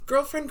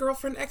Girlfriend,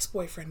 Girlfriend,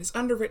 Ex-Boyfriend is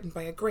underwritten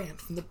by a grant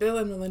from the Bill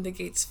and Melinda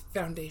Gates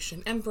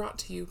Foundation and brought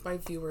to you by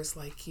viewers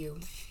like you.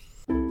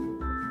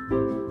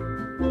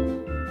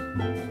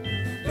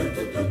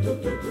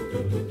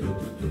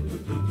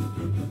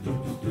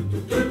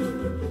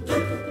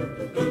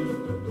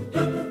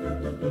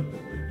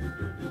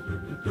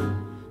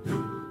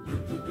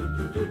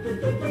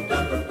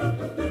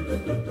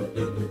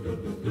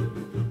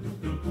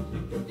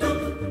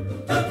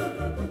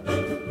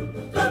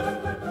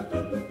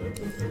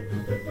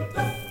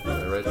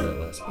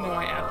 No,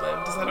 I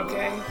ad-libbed. Is that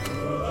okay?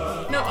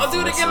 No, I'll do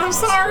it again. I'm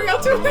sorry.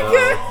 I'll do it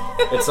again.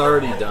 It's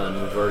already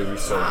done. We've already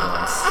restarted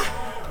once.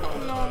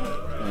 Oh, no.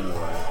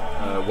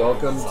 Anyway,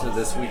 welcome to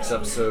this week's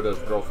episode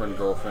of Girlfriend,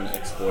 Girlfriend,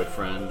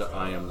 Ex-Boyfriend.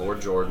 I am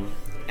Lord Jordan.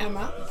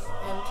 Emma.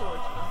 And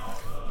Georgia.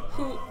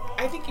 Who,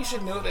 I think you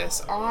should know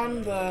this.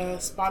 On the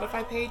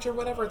Spotify page or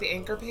whatever, the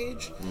Anchor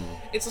page,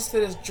 it's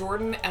listed as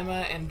Jordan,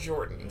 Emma, and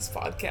Jordan's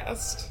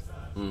podcast.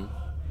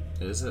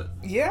 Is it?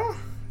 Yeah.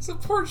 So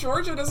poor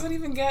Georgia doesn't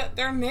even get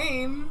their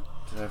name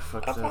Did I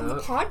fuck up that on the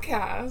up?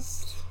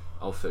 podcast.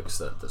 I'll fix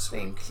that this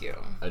week. Thank you.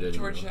 I didn't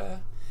Georgia,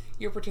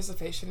 your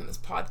participation in this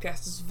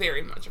podcast is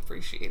very much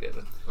appreciated.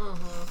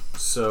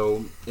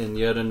 So, in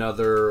yet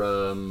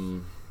another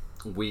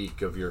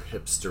week of your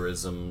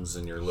hipsterisms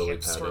and your lily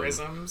padding,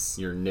 Hipsterisms.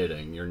 you're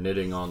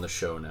knitting on the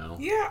show now.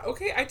 Yeah,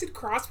 okay, I did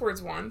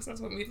crosswords once.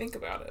 That's what made me think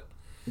about it.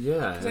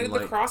 Yeah. Because I did the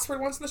crossword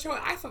once in the show,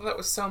 and I thought that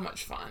was so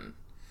much fun.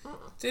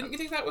 Didn't you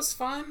think that was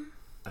fun?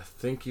 I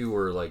think you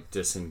were,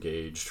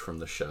 disengaged from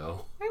the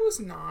show. I was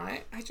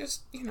not. I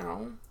just,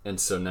 And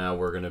so now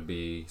we're going to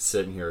be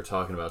sitting here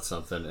talking about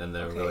something, and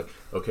then we're like,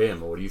 okay,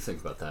 Emma, what do you think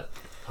about that?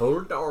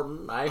 Hold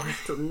on, I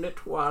have to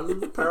knit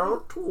one pair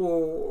of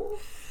two.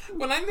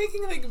 When I'm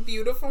making,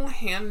 beautiful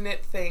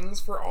hand-knit things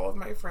for all of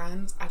my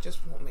friends, I just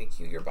won't make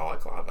you your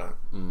balaclava.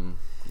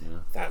 Yeah.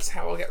 That's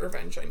how I'll get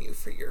revenge on you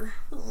for your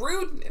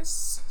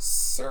rudeness,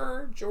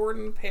 Sir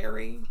Jordan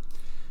Perry.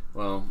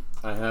 Well,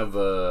 I have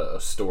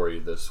a story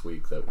this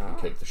week that we can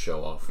kick the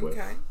show off with.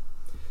 Okay.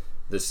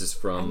 This is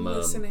from I'm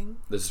listening.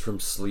 This is from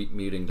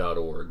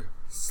sleepmeeting.org.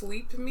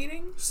 Sleep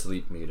meeting?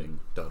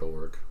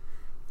 Sleepmeeting.org.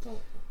 Oh,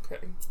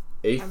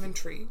 okay. I'm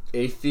intrigued.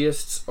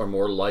 Atheists are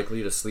more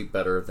likely to sleep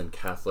better than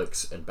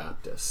Catholics and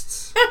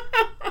Baptists.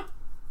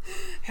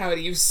 How do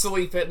you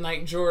sleep at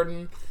night,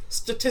 Jordan?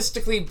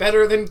 Statistically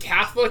better than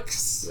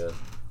Catholics? Yeah.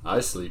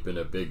 I sleep in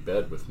a big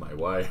bed with my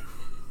wife.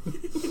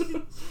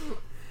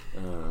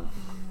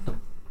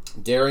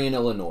 Darien,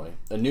 Illinois.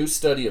 A new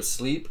study of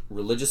sleep,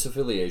 religious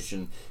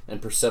affiliation,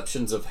 and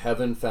perceptions of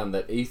heaven found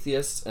that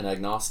atheists and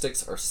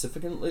agnostics are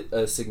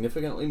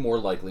significantly more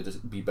likely to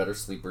be better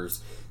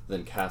sleepers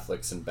than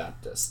Catholics and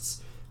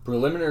Baptists.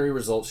 Preliminary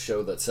results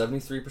show that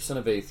 73%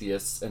 of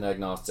atheists and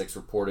agnostics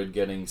reported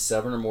getting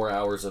 7 or more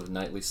hours of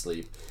nightly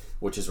sleep,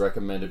 which is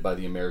recommended by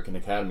the American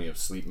Academy of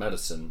Sleep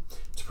Medicine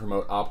to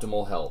promote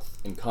optimal health,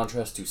 in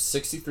contrast to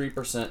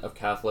 63% of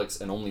Catholics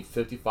and only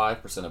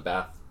 55% of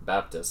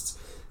Baptists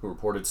who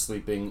reported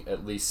sleeping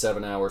at least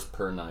 7 hours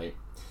per night.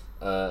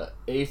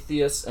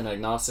 Atheists and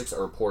agnostics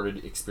are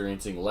reported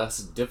experiencing less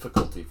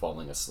difficulty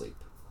falling asleep.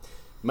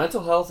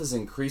 Mental health is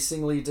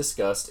increasingly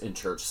discussed in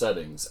church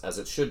settings, as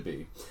it should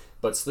be,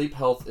 but sleep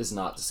health is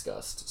not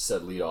discussed,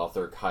 said lead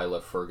author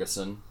Kyla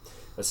Ferguson,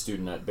 a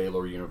student at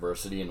Baylor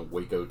University in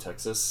Waco,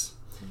 Texas.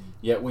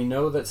 Yet we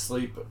know that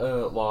sleep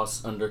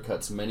loss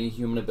undercuts many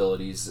human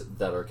abilities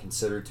that are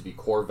considered to be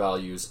core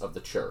values of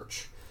the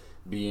church.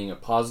 Being a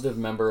positive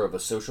member of a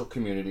social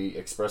community,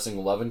 expressing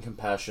love and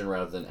compassion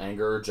rather than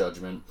anger or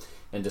judgment,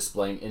 and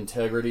displaying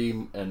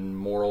integrity and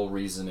moral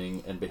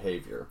reasoning and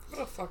behavior.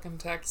 What a fucking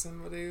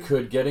Texan, dude.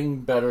 Could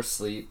getting better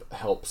sleep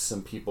help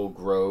some people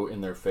grow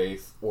in their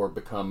faith or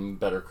become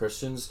better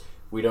Christians?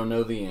 We don't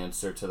know the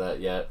answer to that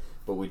yet,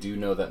 but we do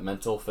know that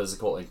mental,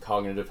 physical, and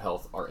cognitive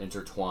health are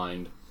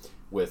intertwined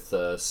with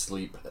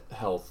sleep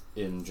health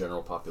in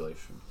general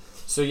population.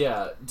 So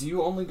yeah, do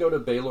you only go to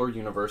Baylor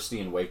University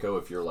in Waco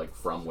if you're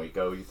from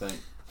Waco, you think?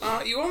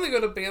 You only go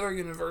to Baylor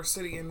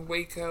University in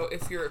Waco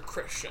if you're a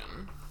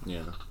Christian.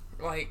 Yeah.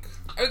 I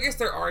guess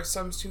there are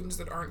some students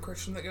that aren't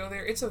Christian that go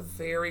there. It's a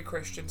very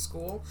Christian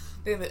school.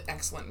 They have an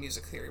excellent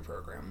music theory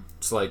program.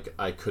 It's like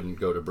I couldn't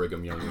go to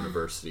Brigham Young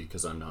University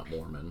because I'm not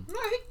Mormon.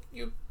 I think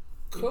you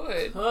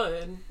could.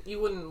 You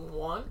wouldn't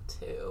want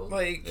to.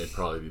 It'd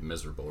probably be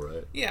miserable,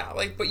 right? Yeah,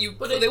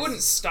 they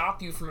wouldn't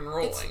stop you from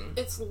enrolling.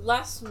 It's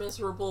less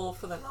miserable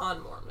for the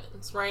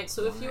non-Mormons, right?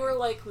 So if you were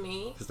like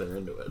me... Because they're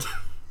into it.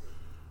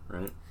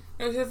 Right?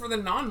 No, for the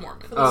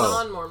non-Mormons. For the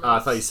non-Mormons. I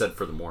thought you said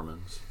for the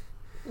Mormons.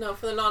 No,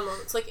 for the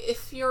non-Mormons.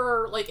 If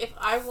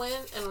I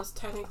went and was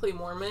technically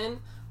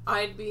Mormon,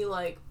 I'd be,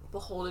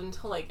 beholden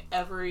to,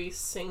 every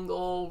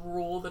single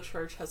rule the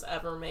church has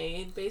ever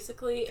made,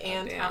 basically,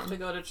 have to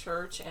go to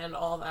church and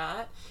all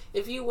that.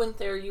 If you went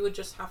there, you would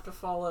just have to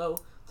follow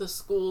the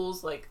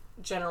school's,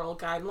 general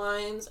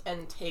guidelines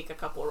and take a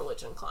couple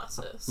religion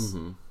classes.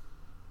 Mm-hmm.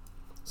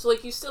 So,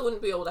 you still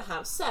wouldn't be able to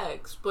have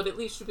sex, but at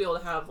least you'd be able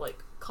to have,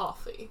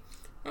 coffee.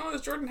 Oh,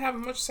 is Jordan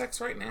having much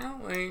sex right now?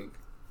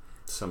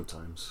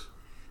 Sometimes.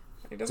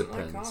 He doesn't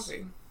like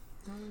coffee.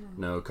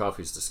 No,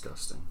 coffee's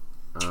disgusting.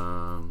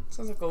 Sounds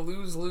like a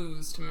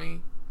lose-lose to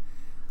me.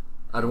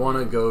 I'd want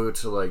to go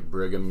to like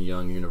Brigham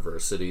Young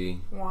University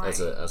Why? as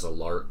a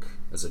lark,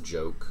 as a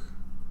joke,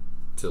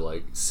 to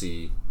like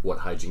see what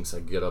hijinks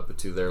I get up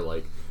to there,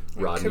 like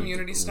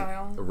Community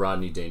style?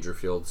 Rodney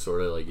Dangerfield,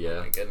 sort of like, yeah,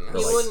 Oh my goodness. or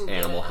You like wouldn't get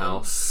Animal in.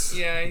 House.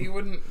 Yeah, he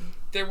wouldn't.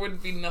 There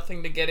wouldn't be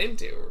nothing to get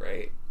into,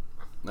 right?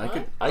 I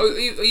could. Oh,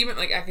 you meant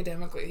like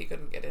academically he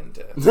couldn't get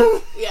into.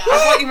 Yeah. I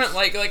thought you meant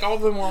like all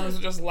the Mormons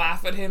would just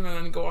laugh at him and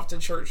then go off to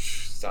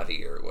church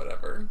study or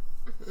whatever.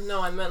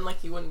 No, I meant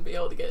like you wouldn't be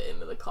able to get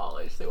into the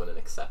college. They wouldn't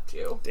accept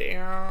you. They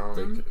Damn.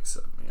 could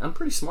accept me. I'm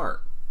pretty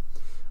smart.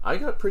 I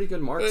got pretty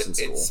good marks in But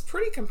school. it's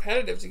pretty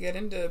competitive to get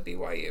into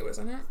BYU,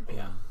 isn't it?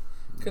 Yeah.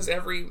 Because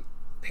every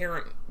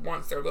parent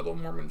wants their little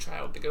Mormon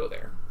child to go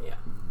there. Yeah.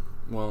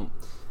 Well,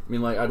 I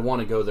mean, like, I'd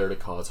want to go there to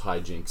cause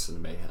hijinks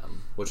and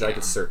mayhem, which I Yeah.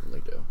 could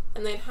certainly do.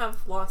 And they'd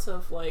have lots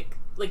of like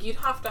you'd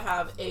have to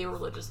have a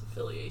religious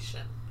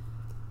affiliation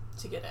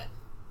to get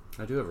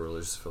in. I do have a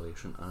religious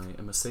affiliation. I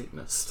am a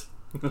Satanist.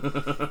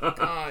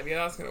 God,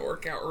 yeah, that's gonna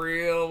work out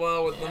real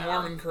well with the Yeah.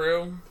 Mormon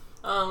crew.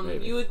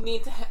 Maybe. You would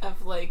need to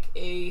have like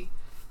a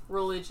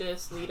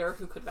religious leader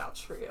who could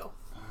vouch for you.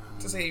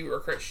 To say you were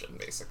a Christian,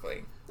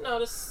 basically. No,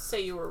 just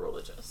say you were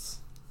religious.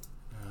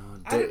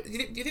 Dave, Do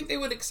you think they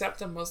would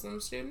accept a Muslim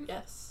student?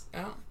 Yes.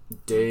 Oh.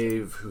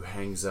 Dave, who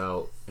hangs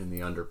out in the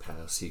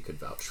underpass, he could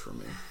vouch for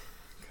me.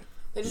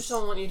 They just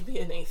don't want you to be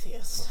an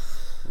atheist.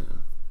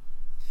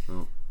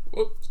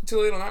 Whoop,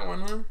 too late on that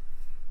one,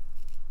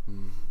 huh?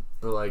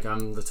 But, like,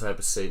 I'm the type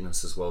of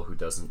Satanist as well who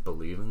doesn't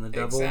believe in the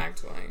devil.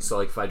 Exactly. So,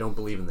 like, if I don't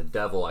believe in the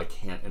devil, I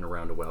can't in a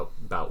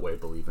roundabout way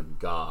believe in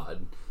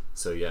God.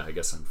 So, yeah, I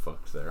guess I'm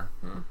fucked there.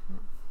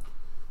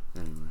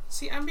 Anyway.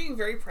 See, I'm being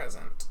very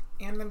present,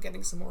 and I'm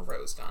getting some more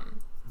rows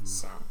done.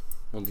 So,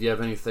 Well, do you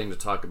have anything to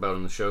talk about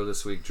in the show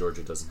this week?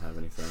 Georgia doesn't have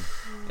anything.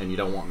 And you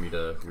don't want me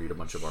to read a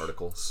bunch of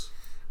articles.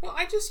 well,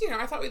 I just,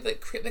 I thought we'd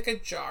like create like a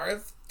jar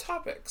of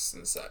topics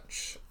and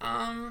such.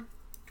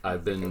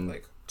 I've been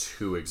like-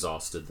 too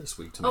exhausted this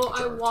week to make Oh, a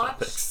jar of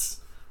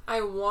topics.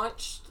 I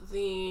watched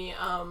the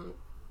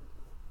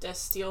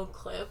Destiel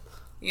clip.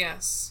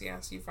 Yes,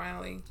 you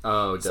finally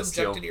Oh,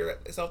 subjected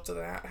Destiel. yourself to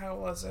that. How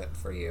was it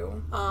for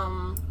you?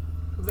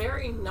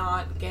 Very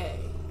not gay.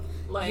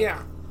 Like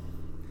Yeah.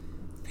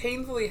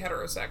 Painfully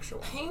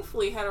heterosexual.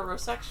 painfully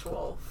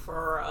heterosexual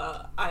for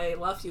a I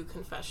love you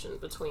confession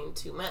between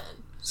two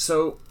men.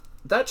 So,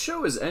 that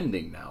show is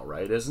ending now,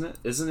 right? Isn't it?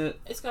 Isn't it?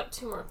 It's got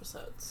 2 more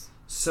episodes.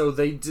 So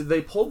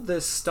they pulled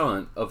this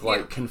stunt of like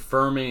Yeah.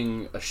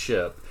 confirming a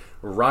ship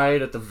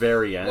right at the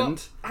very Well,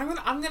 end. I'm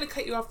gonna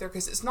cut you off there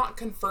because it's not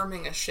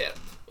confirming a ship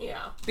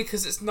Yeah.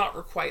 because it's not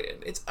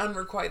requited. It's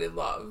unrequited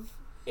love.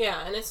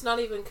 Yeah, and it's not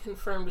even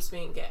confirmed as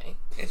being gay.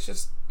 It's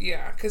just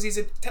because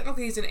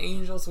technically he's an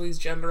angel, so he's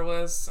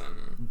genderless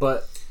and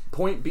But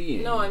point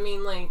being, No, I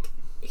mean, like,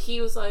 he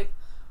was like,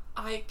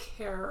 I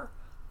care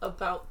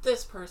about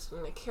this person,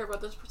 and I care about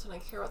this person, and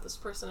I care about this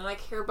person, and I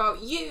care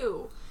about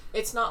you.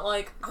 It's not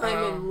like,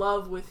 I'm in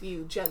love with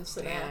you,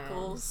 Jensen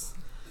Ackles.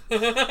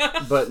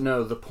 but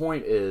no, the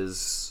point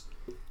is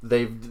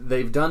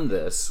they've done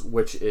this,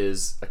 which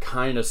is a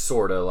kind of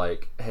sort of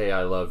like, hey,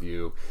 I love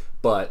you,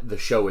 but the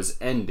show is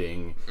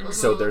ending,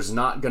 so there's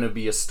not going to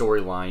be a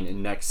storyline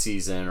in next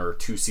season or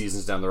 2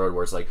 seasons down the road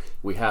where it's like,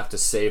 we have to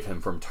save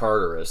him from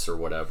Tartarus or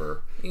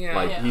whatever. Yeah.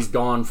 Like, Yeah. he's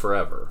gone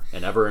forever,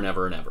 and ever and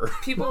ever and ever.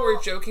 people were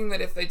joking that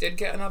if they did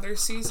get another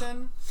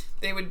season,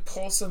 they would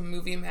pull some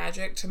movie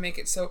magic to make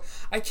it so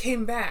I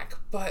came back,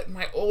 but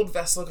my old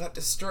vessel got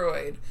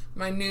destroyed.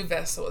 My new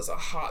vessel is a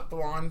hot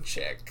blonde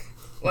chick.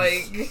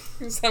 Like,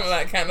 some of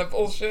that kind of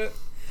bullshit.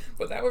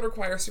 But that would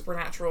require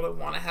Supernatural to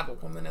want to have a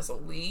woman as a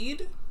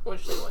lead.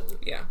 Which they wouldn't.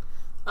 Yeah.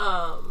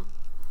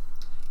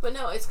 But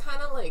no, it's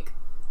kind of like,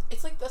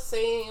 it's like the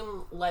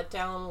same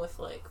letdown with,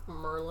 like,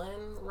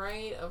 Merlin,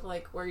 right? Of,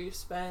 like, where you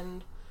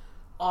spend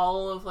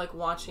all of, like,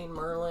 watching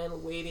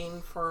Merlin,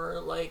 waiting for,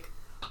 like,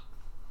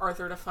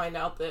 Arthur to find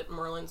out that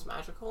Merlin's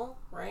magical,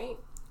 right?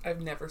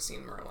 I've never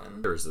seen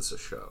Merlin. Or is this a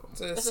show?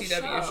 It's a It's a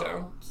CW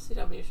show.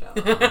 CW show.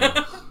 To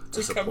come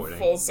Disappointing.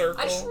 full circle.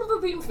 I just remember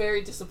being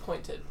very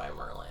disappointed by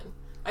Merlin.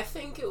 I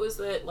think it was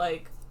that,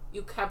 like,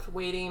 you kept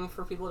waiting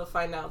for people to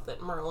find out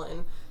that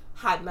Merlin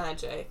had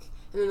magic,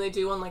 and then they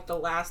do on, like, the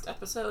last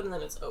episode, and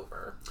then it's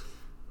over.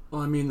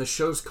 Well, I mean, the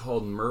show's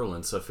called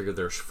Merlin, so I figured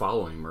they're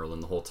following Merlin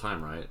the whole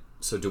time, right?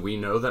 So do we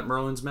know that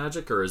Merlin's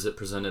magic, or is it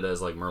presented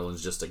as, like,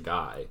 Merlin's just a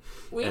guy?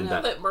 We And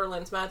know that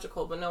Merlin's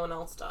magical, but no one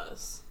else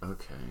does.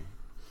 Okay.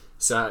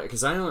 So,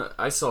 because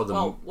I saw the...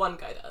 Well, one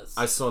guy does.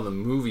 I saw the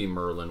movie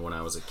Merlin when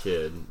I was a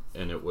kid,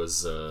 and it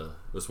was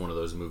one of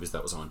those movies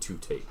that was on 2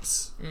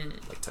 tapes,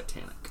 like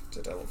Titanic. It's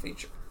a double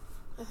feature.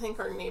 I think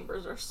our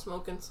neighbors are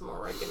smoking some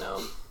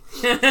oregano.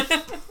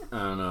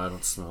 Oh no, I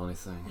don't smell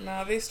anything.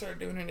 Nah, they started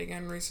doing it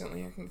again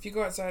recently. If you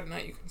go outside at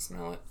night, you can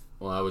smell it.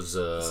 Well, I was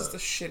This is the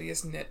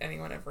shittiest knit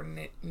anyone ever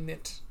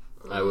knit.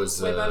 I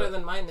was Way better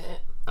than my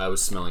knit. I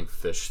was smelling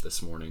fish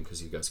this morning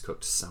because you guys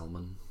cooked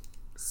salmon.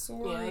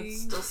 Sorry. Yeah, it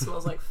still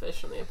smells like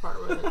fish in the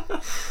apartment.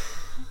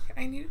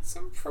 I needed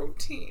some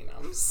protein.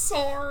 I'm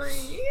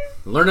sorry.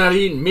 Learn how to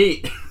eat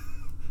meat.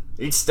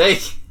 Eat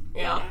steak.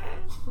 Yeah.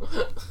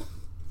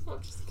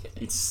 I'm just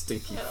kidding. Eat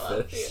stinky I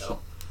love fish. you.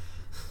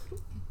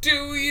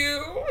 Do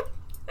you?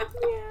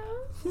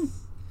 Yes.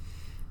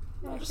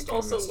 I just think I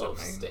also messed up love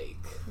my- steak.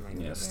 my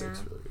Yeah, note steak's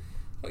there. really good.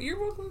 Well, you're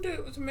welcome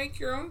to make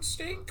your own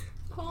steak.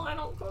 Well, I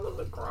don't go to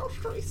the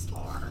grocery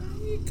store.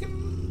 You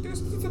can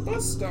just at the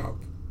bus stop.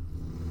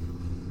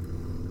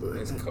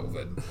 There's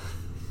COVID.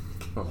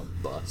 On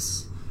a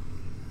bus.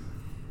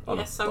 On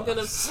a Yes, I'm gonna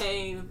bus.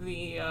 pay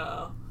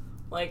the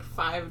like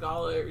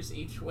 $5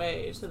 each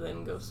way to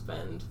then go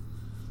spend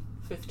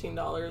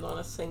 $15 on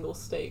a single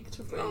steak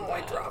to bring Oh,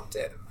 I back. dropped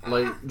it.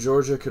 Like,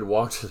 Georgia could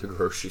walk to the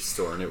grocery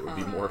store and it would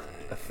be more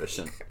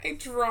efficient. I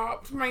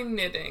dropped my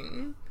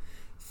knitting.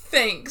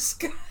 Thanks,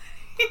 guys.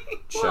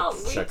 Well,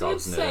 we did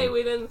Chekhov's say knitting.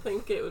 we didn't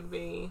think it would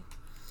be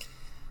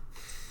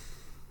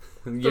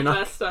the You're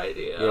not. best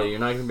idea. Yeah, you're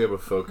not gonna be able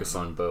to focus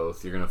on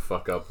both. You're gonna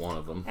fuck up one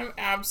of them. I'm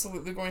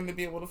absolutely going to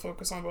be able to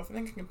focus on both. I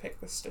think I can pick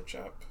this stitch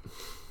up.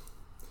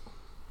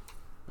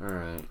 All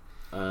right.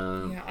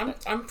 Yeah,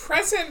 I'm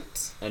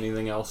present.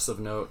 Anything else of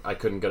note? I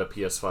couldn't get a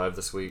PS5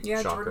 this week.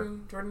 Yeah, Shocker.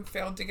 Jordan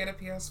failed to get a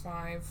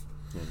PS5.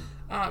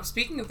 Yeah.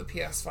 Speaking of the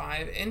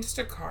PS5,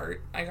 Instacart,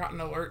 I got an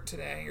alert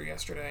today or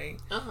yesterday.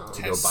 Uh-huh.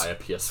 To go buy a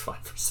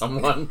PS5 for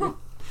someone.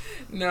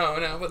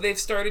 No, but they've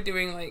started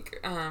doing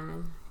like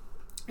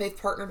they've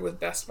partnered with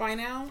Best Buy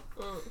now.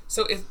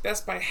 So if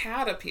Best Buy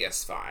had a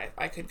PS5,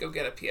 I could go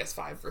get a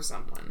PS5 for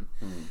someone.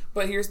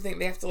 But here's the thing,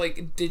 they have to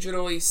like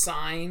digitally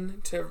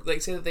sign to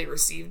like say that they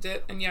received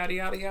it and yada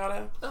yada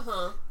yada.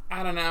 Uh-huh.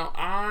 I don't know.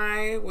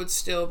 I would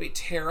still be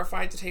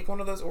terrified to take one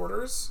of those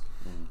orders.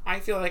 I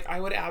feel like I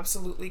would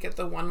absolutely get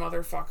the one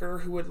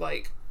motherfucker who would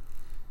like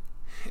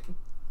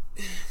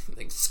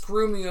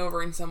screw me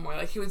over in some way.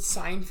 Like he would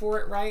sign for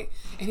it, right?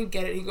 And he'd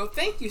get it. He'd go,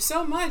 "Thank you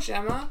so much,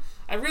 Emma.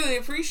 I really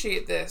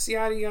appreciate this."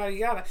 Yada yada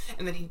yada.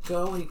 And then he'd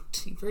go and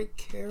he'd very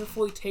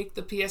carefully take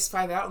the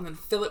PS5 out and then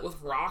fill it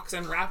with rocks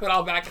and wrap it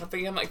all back up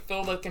again, like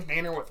fill the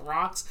container with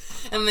rocks.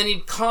 And then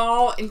he'd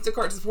call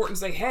Instacart support and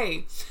say,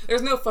 "Hey,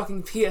 there's no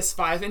fucking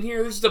PS5 in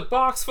here. There's just a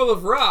box full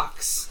of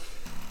rocks."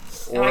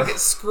 And I get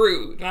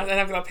screwed. And I'd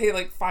have to pay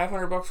like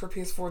 $500 for a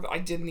PS4 that I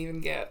didn't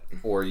even get.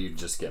 Or you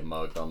just get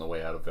mugged on the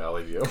way out of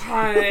Valley View.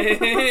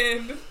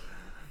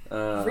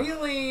 God.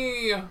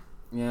 Really?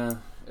 Yeah,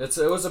 it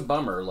was a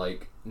bummer.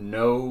 Like,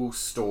 no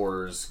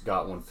stores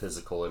got one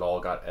physical. It all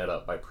got ate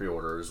up by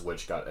pre-orders,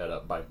 which got ate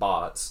up by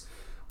bots,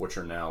 which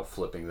are now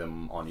flipping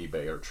them on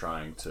eBay or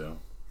trying to.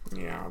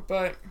 Yeah,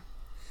 but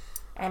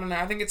I don't know.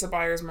 I think it's a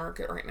buyer's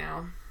market right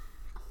now.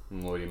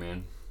 What do you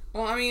mean?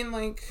 Well, I mean,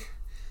 like,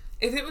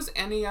 if it was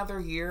any other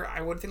year,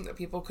 I would think that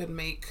people could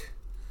make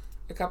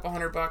a couple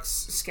 $100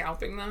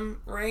 scalping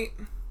them, right?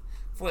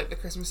 For like the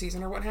Christmas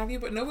season or what have you,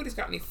 but nobody's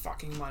got any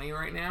fucking money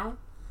right now.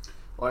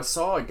 Well, I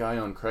saw a guy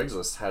on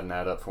Craigslist had an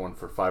ad up for one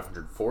for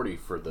 $540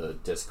 for the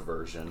disc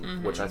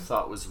version, which I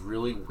thought was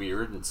really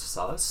weird and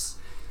sus.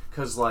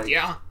 Because, like,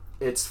 Yeah.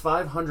 it's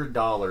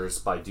 $500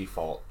 by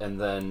default, and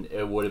then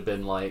it would have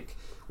been like,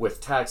 with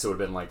tax, it would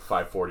have been like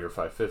 $540 or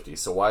 $550.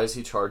 So why is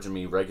he charging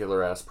me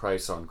regular ass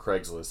price on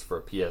Craigslist for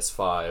a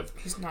PS5?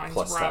 He's not.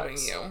 plus He's robbing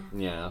tax? you.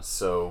 Yeah,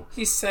 so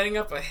He's setting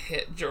up a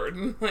hit,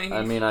 Jordan. Like,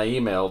 I mean, I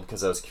emailed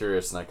because I was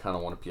curious and I kind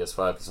of want a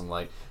PS5 because I'm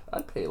like,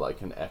 I'd pay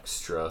like an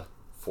extra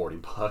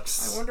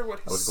 $40. I wonder what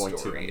his I was going to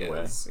story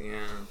anyway. is. Yeah.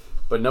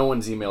 But no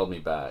one's emailed me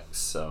back,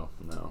 so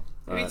no.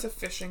 Maybe it's a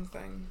phishing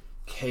thing.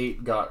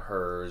 Kate got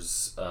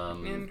hers.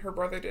 And her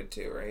brother did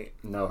too, right?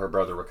 No, her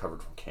brother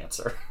recovered from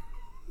cancer.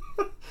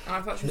 Oh,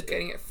 I thought she was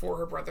getting it for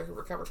her brother who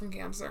recovered from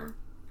cancer.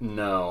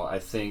 No, I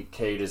think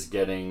Kate is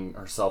getting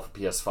herself a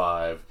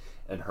PS5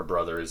 and her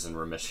brother is in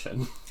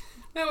remission.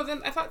 No, but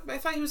then I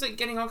thought he was like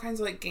getting all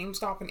kinds of like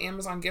GameStop and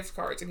Amazon gift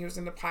cards, and he was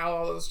going to pile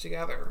all those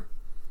together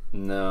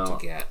No.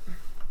 to get.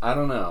 I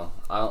don't know.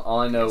 All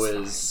I know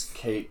PS5. is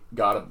Kate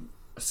got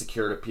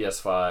secured a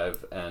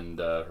PS5 and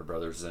her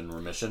brother's in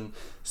remission.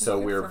 So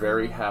Good we're for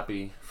very her.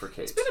 happy for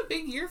Kate. It's been a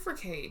big year for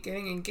Kate.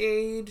 Getting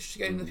engaged,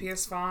 getting the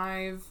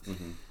PS5.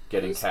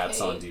 Getting Who's Cats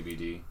on Kate?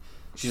 DVD.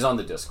 She's on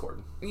the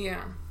Discord.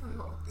 Yeah.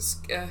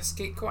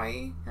 Skate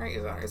Kawaii, right?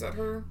 Is that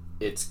her?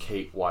 It's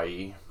Kate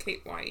YE.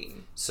 Kate Kawaii.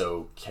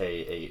 So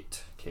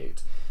K8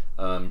 Kate.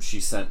 She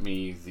sent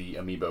me the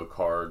amiibo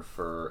card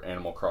for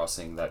Animal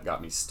Crossing that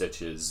got me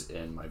stitches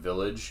in my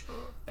village,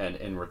 and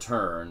in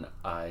return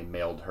I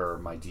mailed her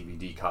my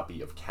DVD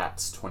copy of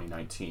Cats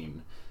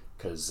 2019,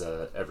 because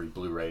every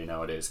Blu-ray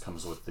nowadays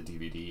comes with the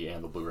DVD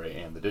and the Blu-ray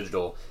and the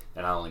digital,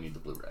 and I only need the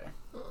Blu-ray.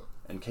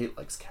 And Kate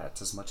likes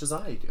Cats as much as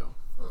I do.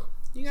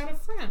 You got a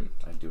friend,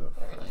 I do have a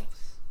Very friend.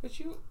 nice. but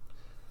you.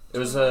 It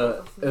was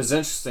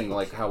interesting,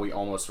 like how we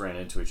almost ran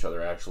into each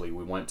other. Actually,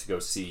 we went to go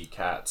see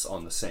Cats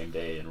on the same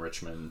day in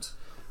Richmond,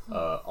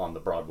 on the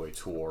Broadway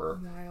tour.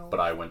 Wild.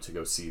 But I went to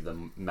go see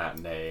the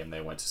matinee, and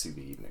they went to see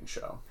the evening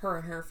show. Her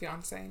and her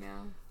fiance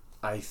now.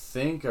 I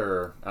think,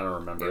 or I don't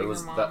remember. Maybe It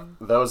was her that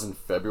mom. was in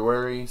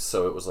February,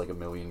 so it was like a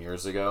million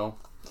years ago.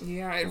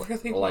 Yeah, it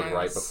really like was.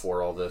 right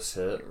before all this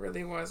hit. It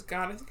really was.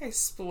 God, I think I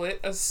split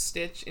a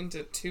stitch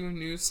into 2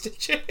 new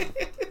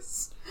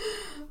stitches.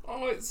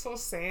 Oh, it's so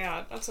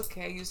sad. That's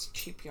okay. I used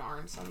cheap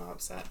yarn, so I'm not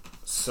upset.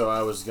 So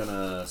I was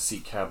gonna see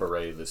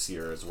Cabaret this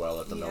year as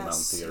well at the Mill Yes,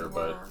 Mountain Theater, you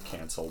but were.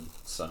 canceled.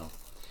 So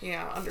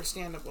Yeah,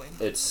 understandably.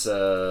 it's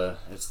the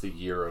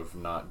year of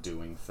not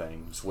doing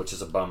things, which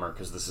is a bummer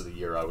because this is the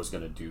year I was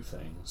gonna do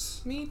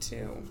things. Me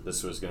too.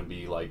 This was gonna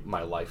be like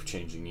my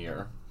life-changing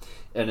year,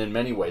 and in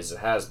many ways it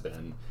has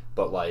been.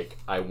 But like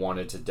I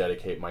wanted to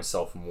dedicate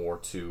myself more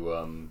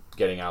to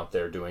getting out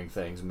there, doing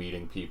things,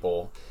 meeting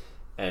people.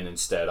 And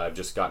instead, I've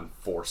just gotten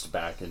forced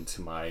back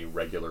into my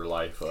regular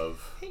life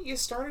of... Hey, you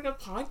started a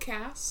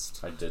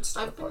podcast. I did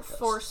start I've a been podcast.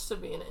 forced to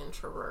be an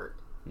introvert.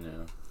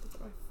 Yeah. That's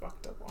what I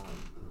fucked up on.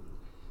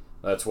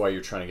 That's why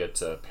you're trying to get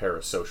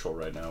parasocial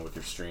right now with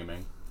your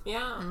streaming.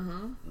 Yeah.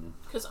 Mm-hmm.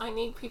 Because I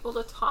need people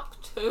to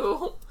talk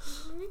to.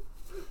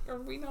 Are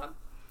we not?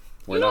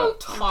 We're You not... don't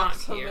talk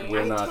to here. me.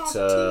 We're I not, talk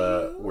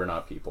to you. we're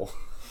not people.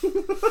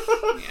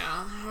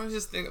 Yeah, I was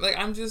just thinking, like,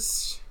 I'm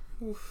just...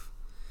 Oof.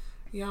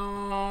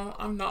 Y'all,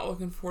 I'm not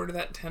looking forward to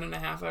that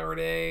 10.5-hour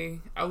day.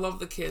 I love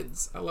the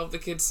kids. I love the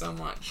kids so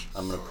much.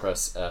 I'm gonna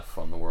press F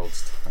on the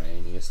world's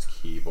tiniest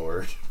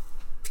keyboard.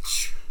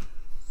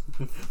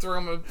 Throw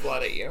my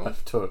blood at you.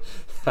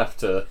 have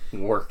to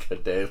work a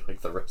day like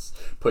the rest.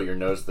 Put your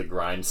nose to the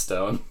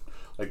grindstone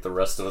like the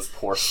rest of us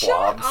poor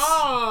slobs. Shut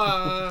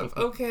up!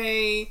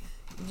 Okay,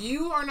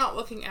 you are not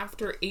looking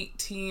after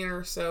 18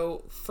 or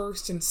so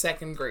first and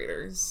second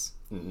graders.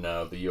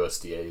 No, the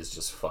USDA is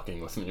just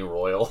fucking with me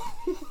royal.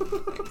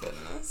 My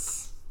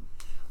goodness.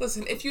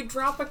 Listen, if you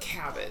drop a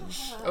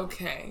cabbage,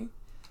 okay.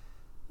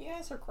 You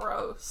guys are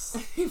gross.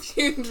 If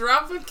you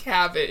drop a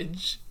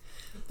cabbage,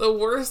 the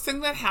worst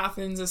thing that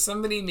happens is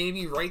somebody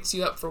maybe writes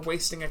you up for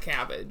wasting a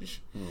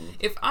cabbage.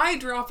 If I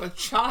drop a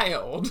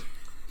child...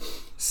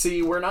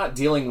 See, we're not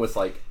dealing with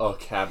like a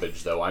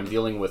cabbage though. I'm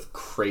dealing with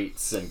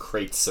crates and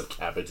crates of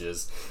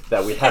cabbages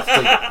that we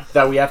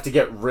have to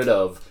get rid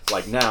of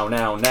like now.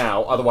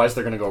 Otherwise,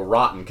 they're gonna go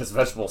rotten because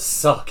vegetables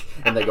suck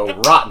and they go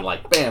rotten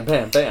like bam,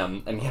 bam,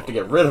 bam, and you have to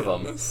get rid of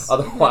them.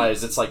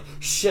 Otherwise, it's like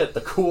shit.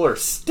 The cooler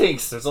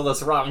stinks. There's all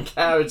this rotten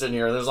cabbage in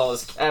here. There's all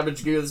this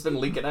cabbage goo that's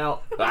been leaking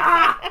out.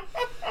 Ah!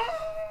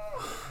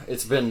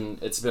 It's been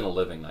a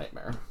living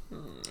nightmare.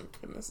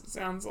 Goodness, it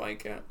sounds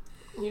like it.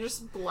 You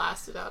just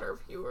blasted out our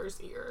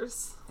viewers'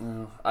 ears.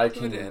 I Who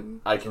can did?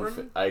 I can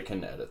Jordan? I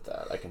can edit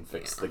that. I can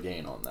fix the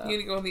gain on that. You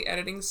need to go in the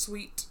editing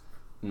suite.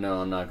 No,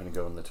 I'm not going to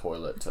go in the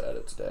toilet to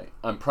edit today.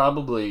 I'm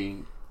probably,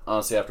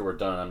 honestly, after we're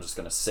done, I'm just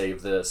going to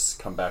save this,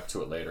 come back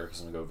to it later,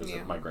 because I'm going to go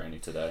visit my granny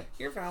today.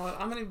 You're valid.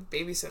 I'm going to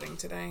be babysitting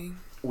today.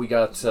 We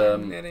got,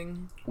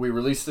 Knitting. we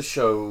released the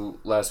show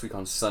last week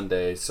on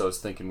Sunday, so I was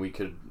thinking we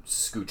could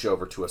scooch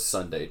over to a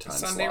Sunday time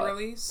Sunday slot.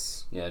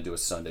 release? Yeah, do a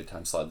Sunday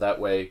time slot. That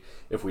way,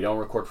 if we don't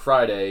record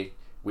Friday,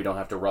 we don't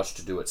have to rush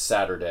to do it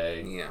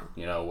Saturday. Yeah.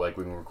 You know, like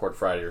we can record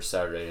Friday or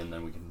Saturday, and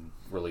then we can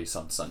release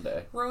on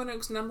Sunday.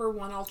 Roanoke's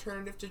 #1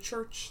 alternative to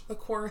church. The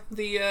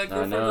know,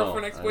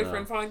 girlfriend, I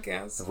ex-boyfriend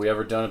podcast. Have we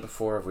ever done it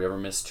before? Have we ever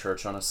missed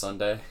church on a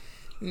Sunday?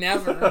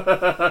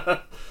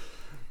 Never.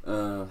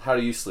 How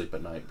do you sleep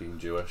at night, being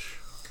Jewish?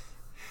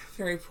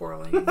 Very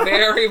poorly.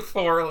 Very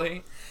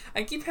poorly.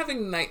 I keep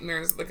having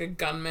nightmares like a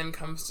gunman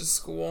comes to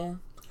school.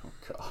 Oh,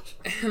 God.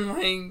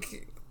 And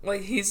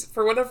like he's,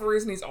 for whatever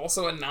reason, he's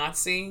also a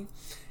Nazi.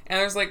 And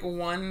there's like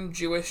one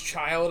Jewish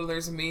child, and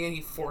there's me, and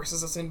he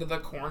forces us into the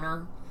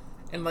corner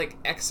and like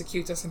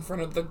executes us in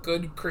front of the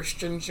good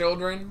Christian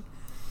children.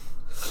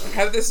 I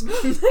had this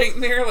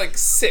nightmare like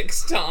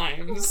 6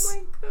 times.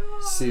 Oh my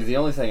god. See, the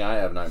only thing I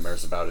have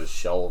nightmares about is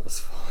shelves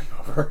falling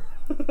over.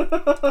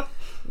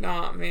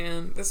 Nah,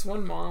 man. This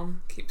one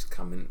mom keeps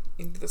coming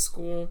into the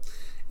school,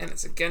 and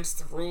it's against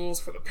the rules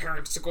for the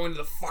parents to go into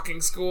the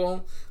fucking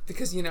school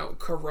because, you know,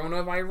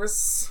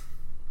 coronavirus.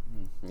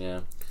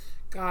 Yeah.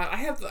 God, I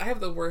have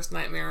the worst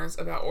nightmares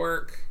about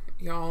work.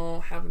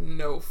 Y'all have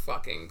no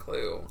fucking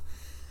clue.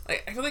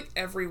 Like, I feel like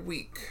every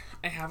week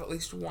I have at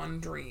least one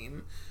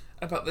dream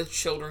about the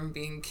children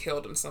being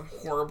killed in some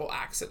horrible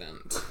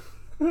accident.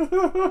 And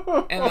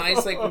then I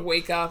just, like,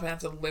 wake up and have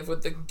to live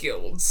with the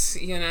guilt,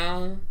 you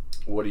know?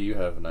 What do you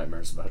have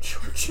nightmares about,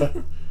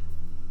 Georgia?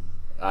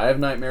 I have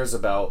nightmares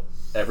about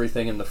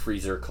everything in the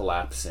freezer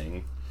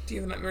collapsing. Do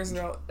you have nightmares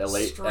about Emma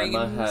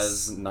streams?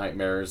 has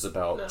nightmares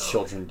about No.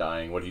 children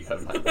dying. What do you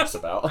have nightmares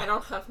about? I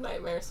don't have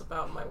nightmares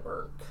about my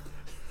work.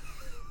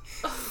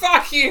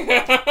 Fuck you!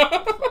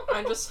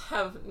 I just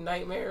have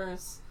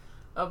nightmares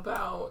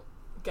about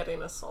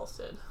getting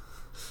assaulted.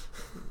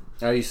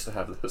 I used to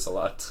have this a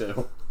lot,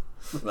 too.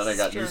 Then I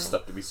got new true.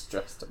 stuff to be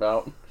stressed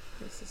about.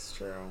 This is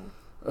true.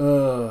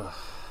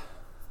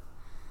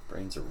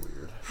 Brains are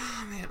weird.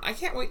 Oh, man, I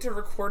can't wait to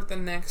record the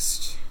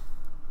next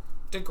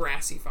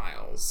Degrassi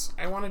Files.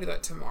 I want to do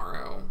that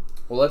tomorrow.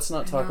 Well, let's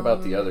not talk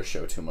about the other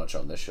show too much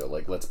on this show.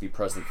 Like, let's be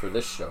present for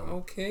this show.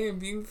 Okay, I'm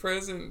being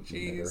present.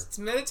 Jeez. Never. It's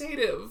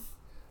meditative.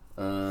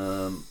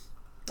 Um,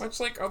 Much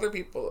like other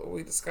people that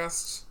we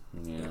discussed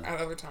at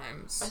other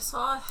times. I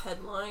saw a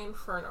headline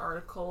for an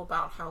article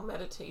about how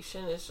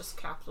meditation is just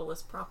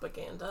capitalist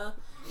propaganda,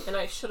 and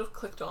I should have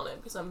clicked on it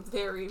because I'm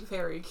very,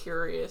 very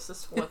curious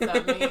as to what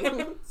that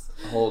means.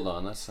 Hold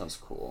on, that sounds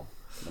cool.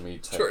 Let me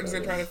type Jordan's that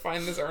gonna try to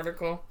find this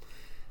article.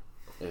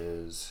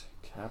 Is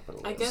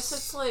capitalist. I guess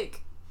it's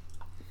like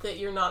that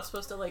you're not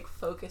supposed to like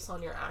focus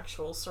on your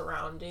actual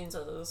surroundings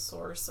as a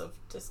source of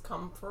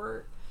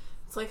discomfort.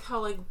 It's like how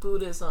like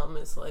Buddhism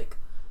is like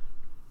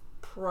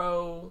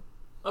pro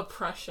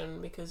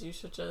oppression because you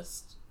should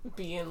just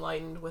be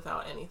enlightened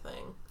without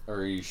anything.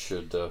 Or you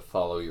should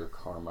follow your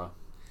karma.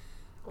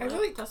 Well, I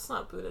really... that's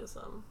not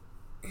Buddhism.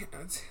 Yeah,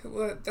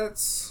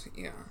 that's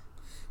yeah.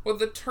 Well,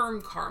 the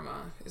term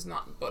karma is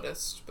not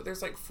Buddhist, but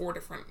there's like 4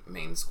 different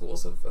main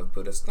schools of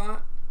Buddhist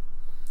thought.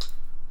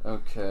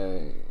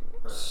 Okay,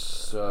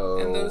 so...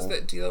 And those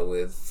that deal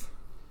with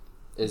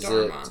is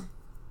Dharma. it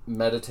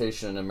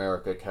meditation in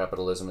America,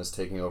 capitalism is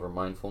taking over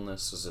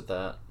mindfulness? Is it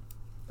that?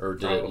 Or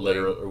did it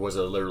literally, or was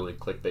it literally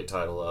clickbait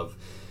title of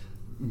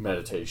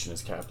meditation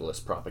is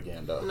capitalist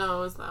propaganda?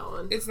 No, it's that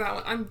one. It's that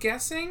one. I'm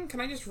guessing, can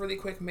I just really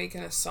quick make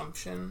an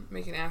assumption,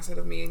 make an ass out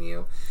of me and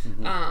you?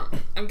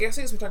 I'm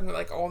guessing as we're talking about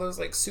like all those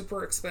like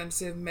super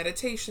expensive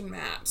meditation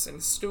mats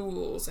and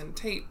stools and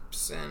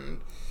tapes and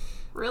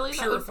really,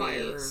 that would be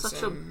purifiers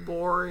such a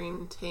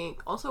boring take.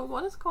 Also,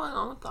 what is going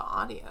on with the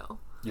audio?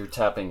 You're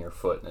tapping your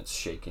foot and it's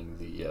shaking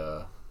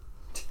the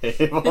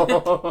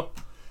table.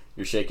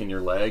 You're shaking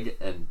your leg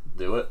and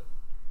do it.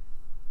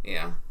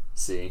 Yeah.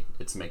 See,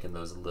 it's making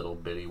those little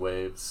bitty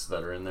waves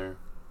that are in there.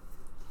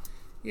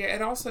 Yeah,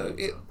 it also,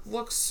 it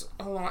looks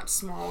a lot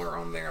smaller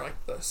on there,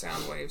 like the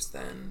sound waves,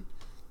 than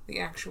the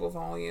actual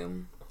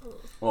volume.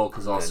 Well,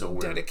 because also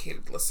we're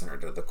dedicated listener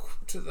to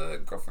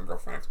the girlfriend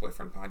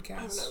ex-boyfriend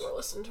podcast. I've never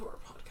listened to our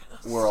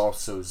podcast. we're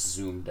also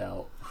zoomed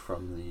out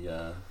from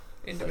the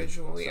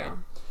individual, thing, so. yeah.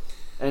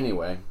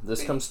 Anyway,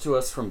 this comes to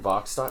us from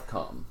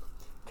Vox.com.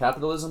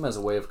 Capitalism as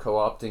a way of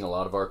co-opting a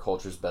lot of our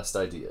culture's best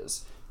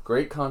ideas.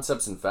 Great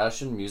concepts in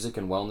fashion, music,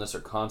 and wellness are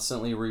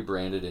constantly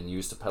rebranded and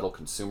used to peddle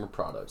consumer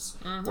products,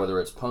 whether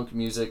it's punk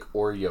music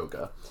or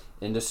yoga.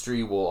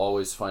 Industry will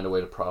always find a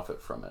way to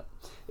profit from it.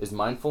 Is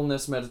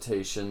mindfulness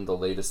meditation the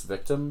latest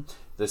victim?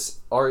 This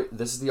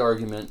is the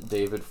argument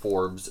David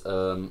Forbes,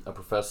 a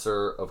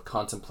professor of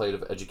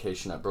contemplative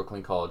education at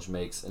Brooklyn College,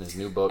 makes in his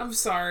new book. I'm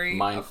sorry.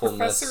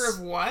 Mindfulness. A professor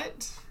of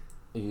what?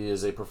 He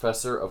is a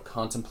professor of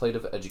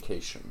contemplative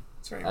education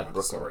at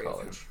Brooklyn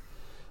College.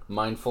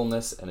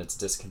 Mindfulness and its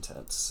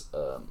discontents.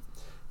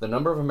 The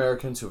number of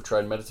Americans who have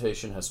tried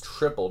meditation has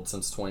tripled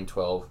since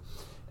 2012,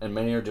 and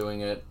many are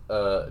doing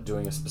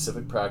a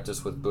specific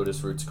practice with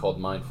Buddhist roots called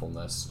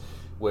mindfulness,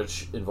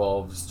 which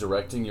involves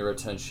directing your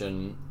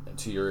attention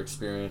to your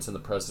experience in the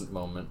present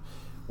moment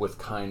with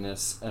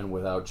kindness and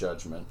without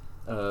judgment.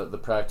 The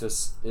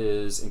practice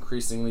is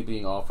increasingly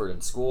being offered in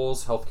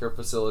schools, healthcare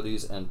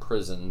facilities, and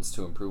prisons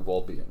to improve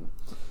well-being.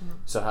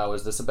 So how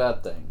is this a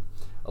bad thing?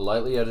 A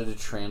lightly edited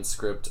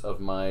transcript of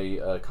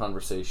my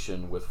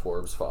conversation with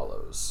Forbes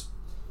follows.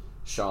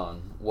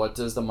 Sean, what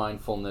does the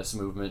mindfulness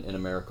movement in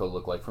America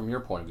look like from your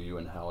point of view,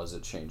 and how is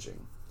it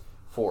changing?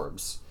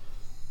 Forbes,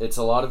 it's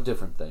a lot of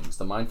different things.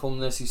 The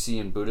mindfulness you see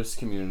in Buddhist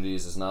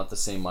communities is not the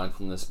same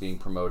mindfulness being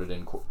promoted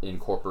in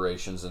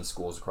corporations and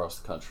schools across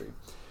the country.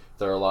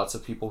 There are lots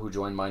of people who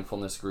join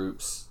mindfulness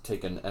groups,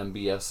 take an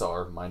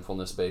MBSR,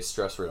 mindfulness-based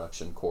stress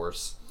reduction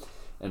course,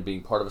 and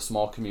being part of a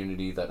small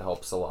community that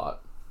helps a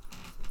lot.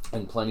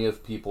 And plenty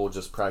of people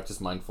just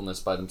practice mindfulness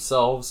by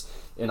themselves,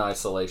 in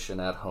isolation,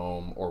 at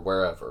home, or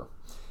wherever.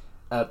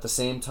 At the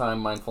same time,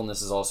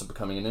 mindfulness is also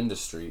becoming an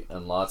industry,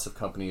 and lots of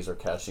companies are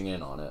cashing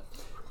in on it.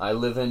 I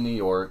live in New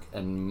York,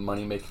 and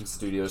money-making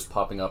studios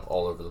popping up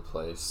all over the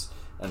place,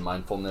 and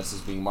mindfulness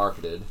is being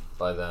marketed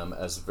by them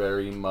as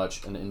very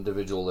much an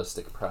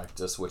individualistic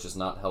practice, which is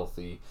not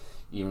healthy,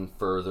 even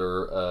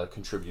further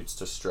contributes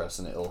to stress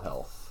and ill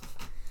health.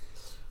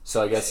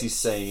 So I guess he's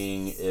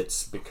saying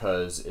it's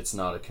because it's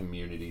not a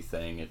community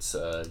thing, it's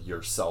a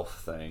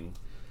yourself thing,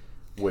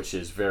 which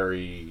is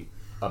very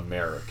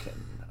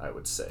American, I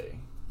would say,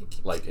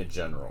 like in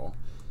general.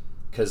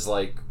 Because,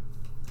 like,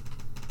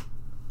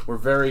 we're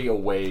very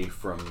away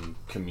from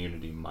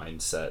community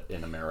mindset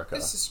in America.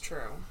 This is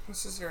true.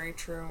 This is very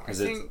true. I Because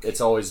think it's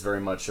always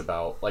very much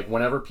about, like,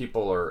 whenever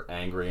people are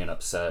angry and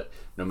upset,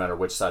 no matter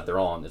which side they're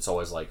on, it's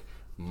always like,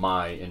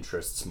 my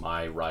interests,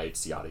 my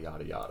rights, yada,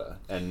 yada, yada.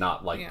 And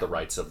not, like, the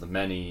rights of the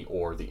many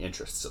or the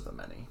interests of the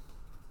many.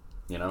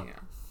 You know? Yeah.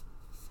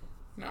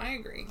 No, I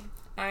agree.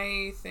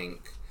 I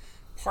think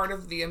part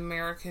of the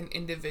American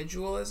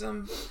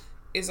individualism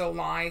is a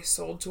lie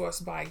sold to us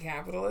by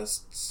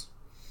capitalists.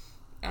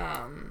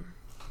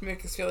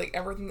 Make us feel like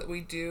everything that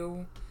we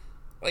do,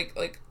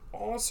 like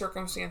all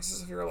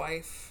circumstances of your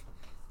life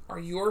are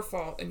your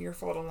fault and your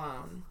fault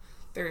alone.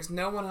 There is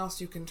no one else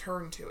you can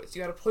turn to.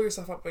 You got to pull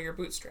yourself up by your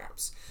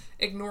bootstraps,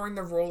 ignoring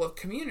the role of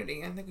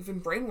community. I think we've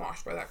been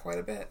brainwashed by that quite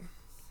a bit,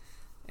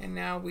 and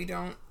now we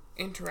don't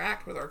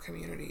interact with our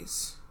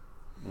communities.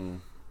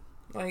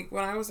 Like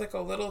when I was like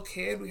a little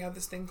kid, we had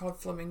this thing called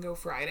Flamingo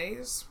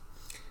Fridays,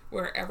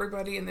 where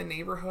everybody in the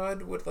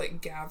neighborhood would,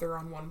 like, gather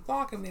on one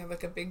block, and we have,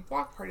 like, a big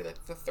block party,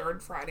 like, the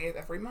third Friday of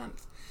every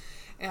month.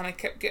 And I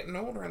kept getting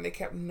older, and they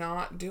kept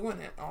not doing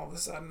it all of a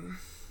sudden.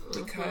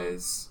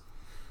 Because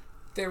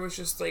there was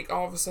just, like,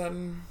 all of a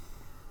sudden,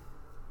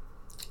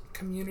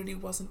 community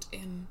wasn't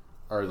in.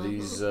 Are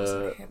these,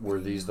 were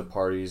these the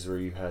parties where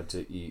you had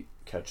to eat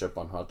ketchup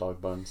on hot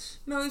dog buns?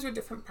 No, these were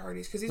different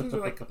parties, because these ones were,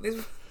 like,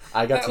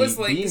 I got to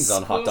eat beans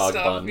on hot dog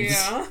buns.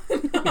 Yeah.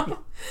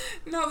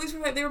 No, these were,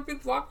 like, they were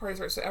big block parties,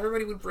 right? So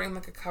everybody would bring,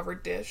 like, a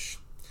covered dish.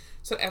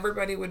 So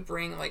everybody would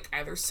bring, like,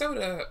 either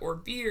soda or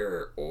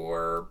beer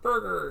or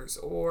burgers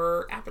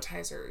or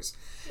appetizers.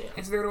 Yeah.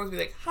 And so there would always be,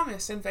 like,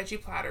 hummus and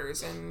veggie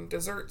platters and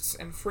desserts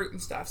and fruit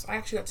and stuff. So I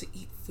actually got to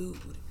eat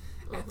food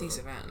at these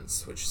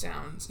events, which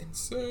sounds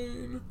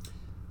insane.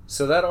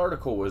 So that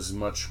article was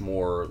much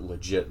more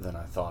legit than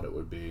I thought it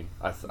would be.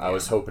 I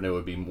was hoping it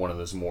would be one of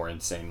those more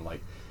insane,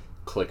 like,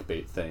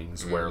 clickbait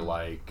things where,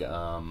 like...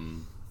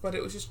 but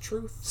it was just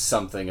truth.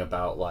 Something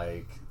about,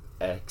 like,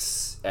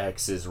 X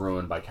is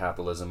ruined by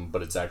capitalism,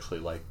 but it's actually,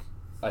 like,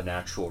 an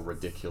actual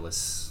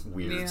ridiculous,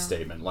 weird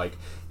statement. Like,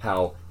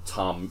 how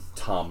Tom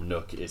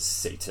Nook is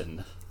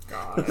Satan.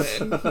 God.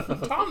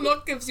 Tom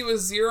Nook gives you a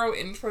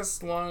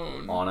 0-interest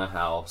loan. On a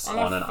house,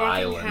 on an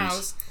island.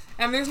 House.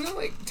 And there's no,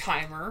 like,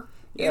 timer.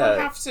 You don't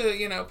have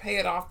to, pay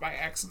it off by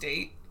X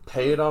date.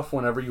 Pay it off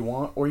whenever you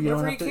want, or you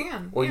don't have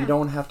to. Or you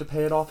don't have to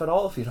pay it off at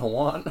all if you don't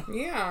want.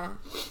 Yeah.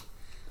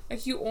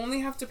 Like, you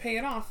only have to pay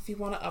it off if you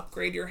want to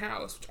upgrade your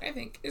house, which I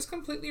think is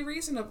completely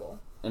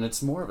reasonable. And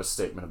it's more of a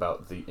statement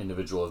about the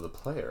individual of the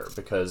player,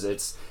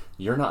 because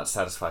you're not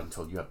satisfied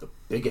until you have the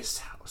biggest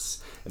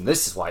house. And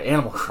this is why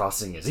Animal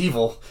Crossing is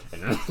evil.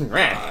 And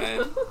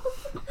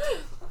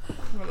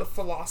the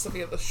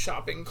philosophy of the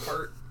shopping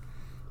cart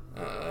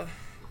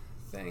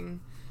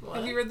thing. What?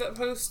 Have you read that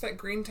post, that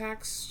green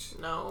text?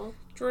 No.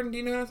 Jordan, do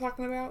you know what I'm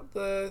talking about?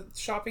 The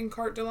shopping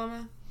cart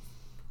dilemma?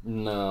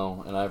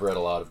 No, and I've read a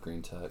lot of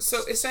green text. So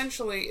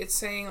essentially, it's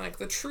saying, like,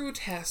 the true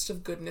test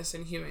of goodness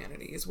in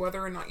humanity is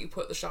whether or not you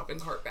put the shopping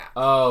cart back.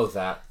 Oh,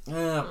 that.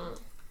 That,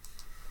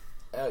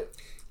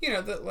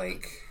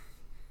 like,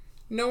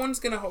 no one's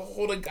gonna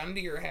hold a gun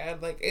to your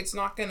head. Like, you're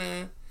not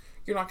gonna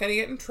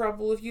get in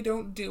trouble if you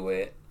don't do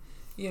it.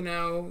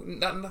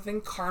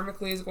 Nothing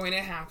karmically is going to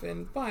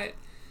happen. But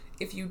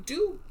if you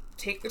do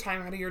take the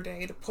time out of your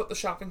day to put the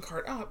shopping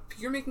cart up,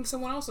 you're making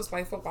someone else's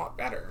life a lot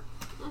better.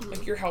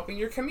 Like, you're helping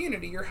your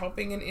community. You're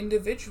helping an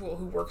individual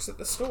who works at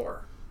the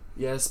store.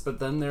 Yes, but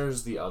then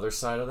there's the other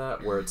side of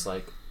that where it's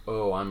like,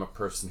 oh, I'm a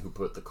person who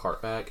put the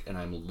cart back and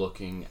I'm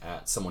looking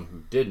at someone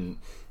who didn't,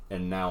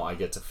 and now I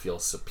get to feel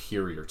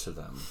superior to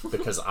them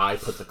because I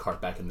put the cart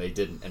back and they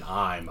didn't, and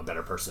I'm a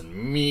better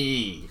person.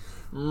 Me.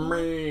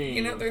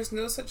 There's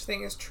no such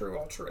thing as true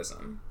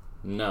altruism.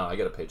 No, I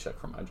get a paycheck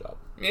for my job.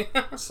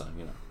 Yeah. So,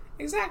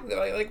 Exactly.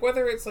 Like,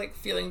 whether it's, like,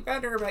 feeling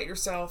better about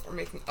yourself or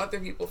making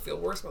other people feel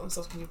worse about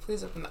themselves, can you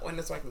please open that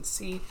window so I can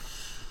see?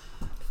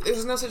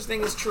 There's no such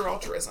thing as true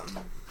altruism.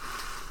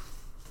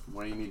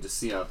 What do you need to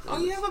see out there? Oh,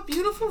 you have a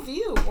beautiful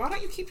view. Why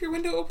don't you keep your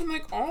window open,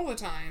 like, all the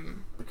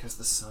time? Because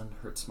the sun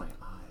hurts my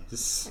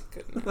eyes.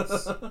 My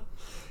goodness.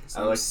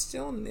 So I'm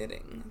still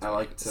knitting. I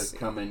like to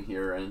come in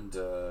here and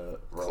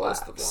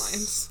relax. Close the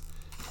blinds.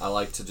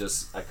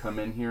 I come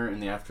in here in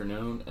the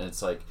afternoon, and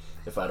it's like,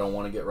 if I don't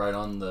want to get right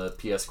on the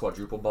PS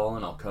quadruple ball,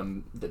 and I'll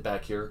come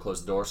back here,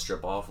 close the door,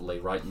 strip off, lay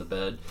right in the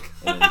bed,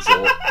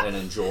 and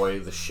enjoy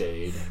the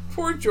shade.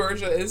 Poor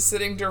Georgia is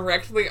sitting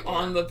directly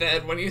on the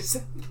bed when you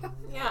said that.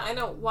 Yeah, I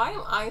know. Why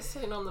am I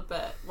sitting on the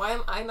bed? Why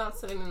am I not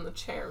sitting in the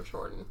chair,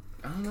 Jordan?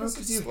 I don't know,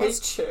 because you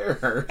hate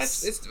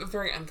chairs. It's a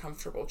very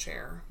uncomfortable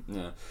chair.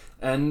 Yeah.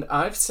 And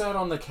I've sat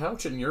on the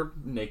couch, and your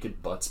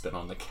naked butt's been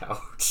on the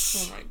couch.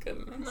 Oh my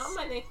goodness. Not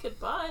my naked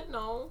butt,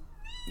 no.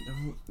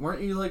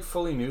 Weren't you, like,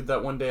 fully nude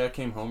that one day I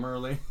came home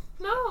early?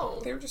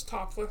 No. They were just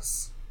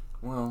topless.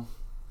 Well,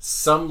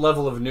 some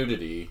level of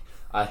nudity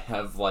I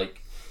have,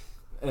 like...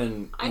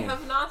 And I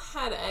have not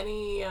had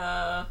any,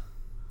 I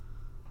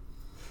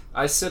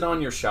sit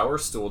on your shower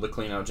stool to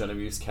clean out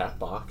Genevieve's cat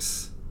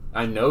box.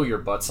 I know your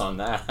butt's on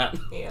that.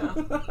 Yeah.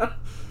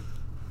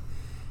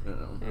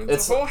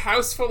 It's a whole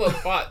house full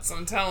of butts,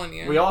 I'm telling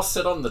you. We all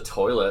sit on the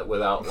toilet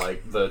without,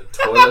 like, the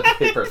toilet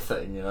paper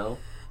thing, Oh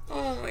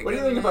my goodness. What do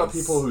you think about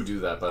people who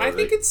do that, by the way? I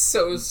think it's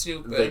so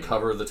stupid. They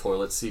cover the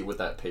toilet seat with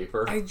that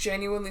paper. I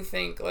genuinely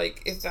think,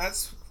 like, if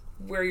that's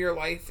where your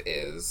life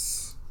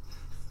is...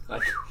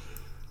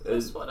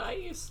 That's what I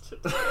used to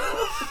do.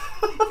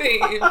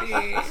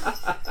 Baby.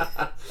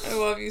 I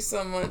love you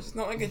so much. It's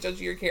not like I judge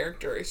your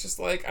character. It's just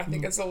like, I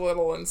think it's a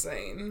little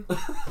insane.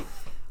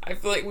 I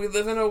feel like we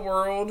live in a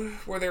world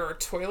where there are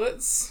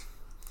toilets,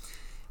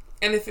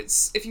 and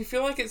if you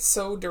feel like it's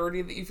so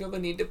dirty that you feel the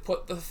need to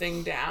put the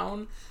thing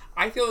down,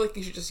 I feel like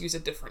you should just use a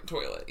different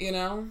toilet,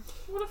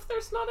 What if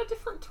there's not a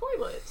different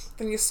toilet?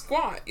 Then you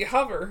squat, you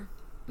hover.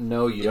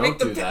 No, you don't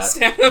do that.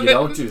 You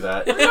don't do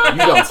that. You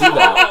don't do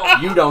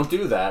that. You don't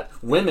do that.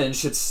 Women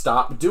should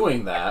stop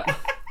doing that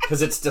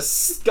because it's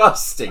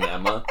disgusting,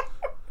 Emma.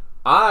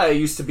 I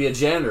used to be a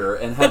janitor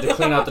and had to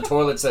clean out the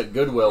toilets at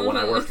Goodwill when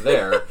I worked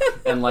there.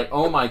 And like,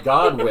 oh my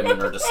god,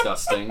 women are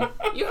disgusting.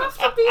 You have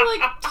to be,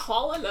 like,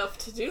 tall enough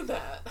to do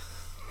that.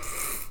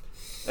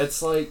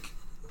 It's like...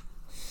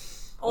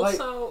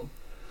 Also...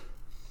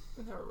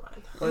 never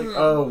mind. Like,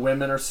 oh,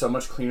 women are so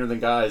much cleaner than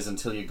guys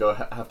until you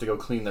have to go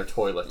clean their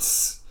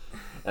toilets.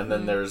 And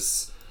then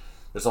there's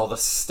all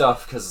this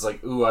stuff because it's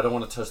like, ooh, I don't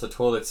want to touch the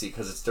toilet seat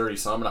because it's dirty,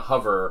 so I'm going to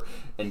hover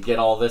and get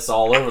all this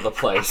all over the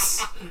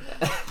place.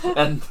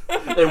 And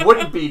it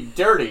wouldn't be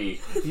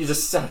dirty if you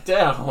just sat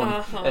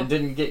down and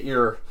didn't get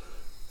your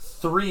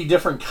 3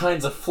 different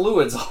kinds of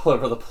fluids all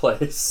over the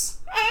place.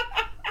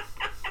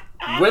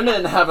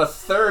 Women have a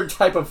 3rd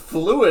type of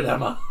fluid,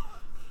 Emma.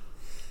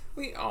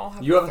 We all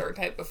have You a have 3rd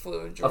type of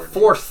fluid, A Jordan.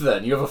 4th,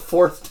 then. You have a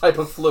 4th type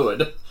of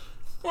fluid.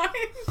 What?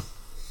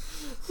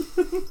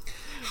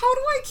 How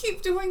do I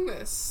keep doing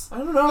this? I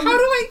don't know. How do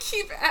I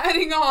keep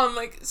adding on,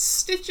 like,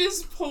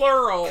 stitches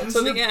plural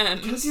to the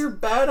end? Because you're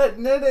bad at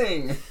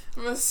knitting.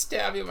 I'm gonna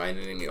stab you with my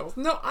knitting needles.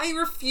 No, I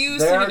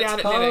refuse to They're be bad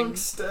at knitting.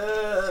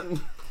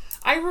 tungsten.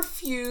 I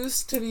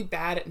refuse to be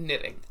bad at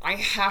knitting. I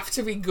have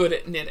to be good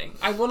at knitting.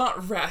 I will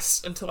not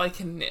rest until I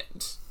can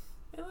knit.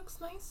 It looks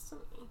nice to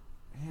me.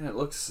 Man, it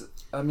looks...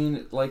 I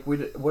mean, like,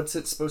 what's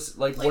it supposed to...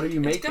 Like, what are you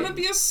making? It's gonna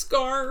be a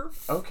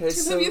scarf. Okay,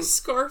 it's gonna be a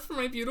scarf for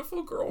my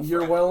beautiful girlfriend.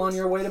 You're well on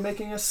your way to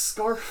making a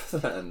scarf,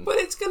 then. But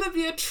it's gonna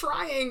be a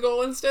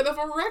triangle instead of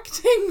a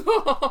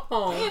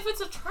rectangle. Hey, if it's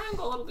a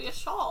triangle, it'll be a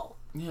shawl.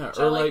 Yeah, Which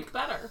or I like...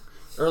 better.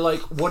 Or like,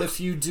 what if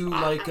you do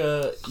like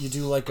a... You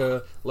do like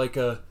a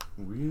kind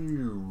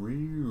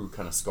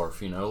of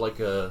scarf, you know? Like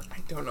a... I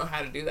don't know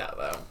how to do that,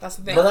 though. That's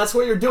the thing. But that's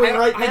what you're doing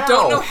right now. I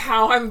don't know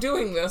how I'm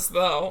doing this,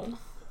 though.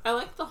 I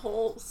like the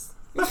holes.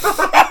 It's cool.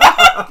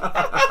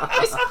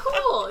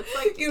 It's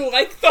like... You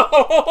like the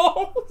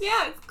hole?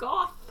 Yeah, it's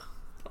goth.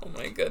 Oh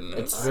my goodness.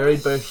 It's very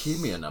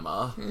bohemian,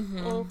 Emma.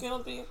 It'll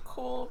be a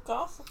cool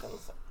goth looking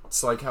thing.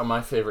 It's like how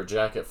my favorite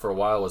jacket for a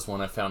while was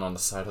one I found on the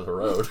side of the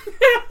road.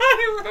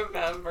 I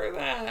remember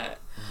that.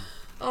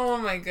 Oh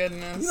my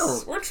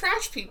goodness. We're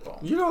trash people.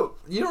 You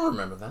don't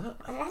remember that?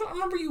 I don't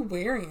remember you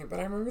wearing it, but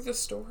I remember the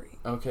story.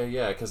 Okay,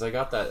 yeah, because I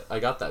got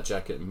that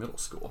jacket in middle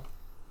school.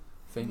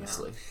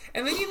 Famously. Yeah.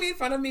 And then you made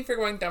fun of me for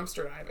going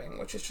dumpster diving,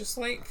 which is just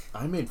like...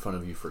 I made fun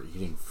of you for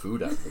eating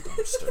food out of the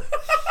dumpster.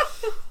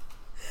 It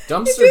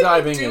Dumpster didn't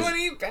diving do is...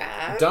 any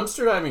bad.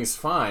 Dumpster diving is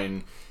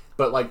fine,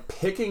 but like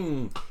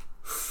picking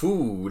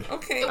food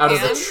Okay, out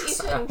of the and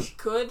trash.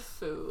 Good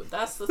food.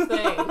 That's the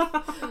thing.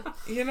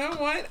 you know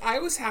what? I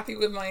was happy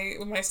with my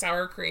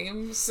sour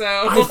cream, so...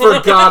 I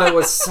forgot it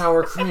was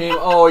sour cream.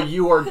 Oh,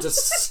 you are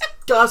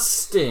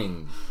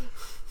disgusting.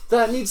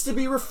 That needs to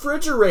be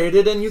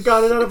refrigerated, and you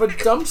got it out of a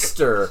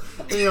dumpster.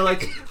 And you're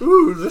like,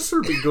 ooh, this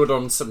would be good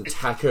on some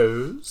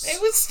tacos.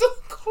 It was still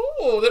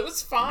cold. It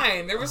was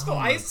fine. There was still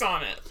ice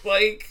on it.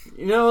 Like...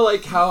 You know,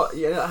 like how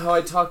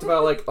I talked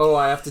about, like, oh,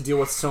 I have to deal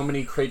with so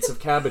many crates of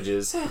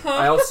cabbages.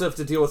 I also have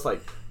to deal with,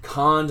 like,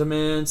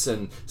 condiments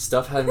and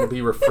stuff having to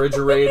be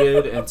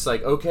refrigerated. And it's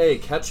like, okay,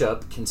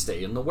 ketchup can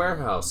stay in the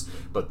warehouse,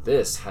 but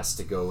this has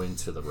to go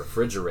into the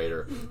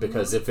refrigerator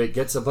because if it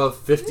gets above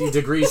 50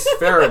 degrees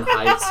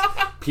Fahrenheit,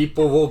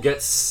 people will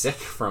get sick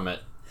from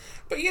it.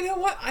 But you know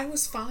what? I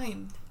was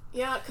fine.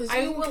 Yeah, because I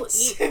you will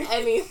eat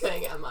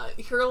anything, Emma.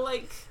 You're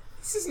like...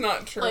 This is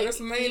not true. Like,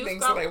 There's many you've things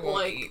got, that I won't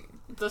like, eat.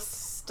 the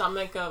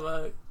stomach of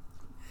a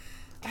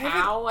I have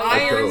cow, an I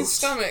guess. iron goat.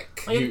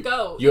 stomach. Like a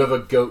goat. You have a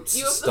goat's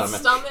You have stomach. the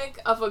stomach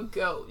of a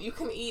goat. You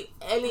can eat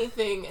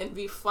anything and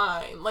be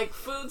fine. Like,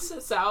 food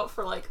sits out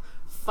for, like,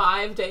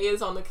 5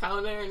 days on the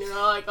counter, and you're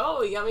like,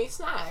 oh, yummy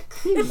snack.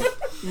 I like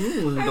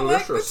the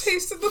Delicious.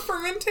 taste of the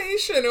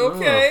fermentation,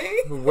 okay?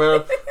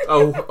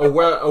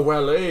 A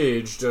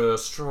well-aged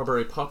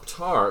strawberry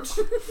Pop-Tart.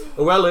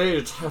 A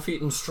well-aged,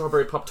 half-eaten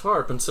strawberry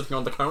Pop-Tart been sitting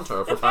on the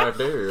counter for 5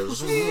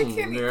 days. I can't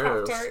eat Yes.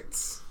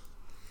 Pop-Tarts.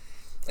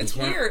 It's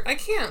can't? weird. I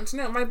can't.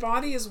 No, my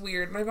body is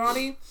weird. My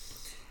body...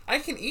 I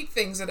can eat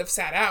things that have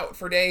sat out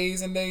for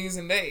days and days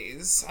and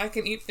days. I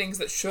can eat things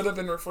that should have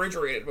been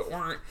refrigerated but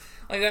weren't.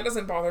 Like, that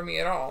doesn't bother me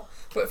at all.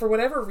 But for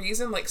whatever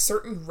reason, like,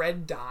 certain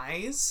red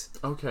dyes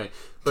Okay,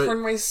 but...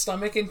 turn my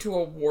stomach into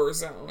a war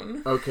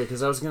zone. Okay,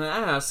 because I was going to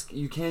ask,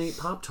 you can't eat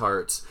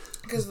Pop-Tarts,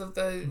 Because of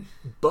the...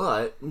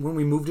 but when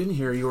we moved in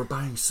here, you were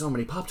buying so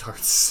many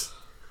Pop-Tarts.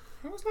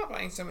 I was not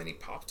buying so many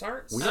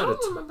Pop-Tarts. We I had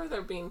don't a remember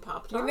there being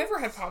Pop-Tarts. We never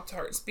had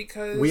Pop-Tarts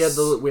because... We had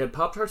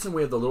Pop-Tarts and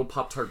we had the little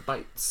Pop-Tart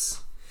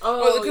bites. Oh,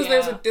 Well, because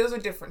yeah. there's a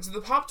difference. The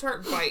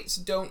Pop-Tart bites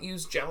don't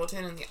use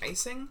gelatin in the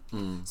icing,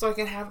 so I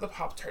can have the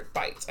Pop-Tart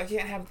bites. I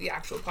can't have the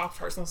actual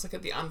Pop-Tarts unless I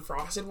get the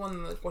unfrosted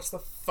one. Like, what's the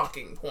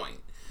fucking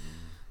point?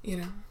 You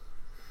know?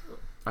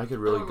 I could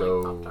I really don't go...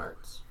 like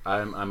Pop-Tarts.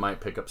 I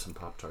might pick up some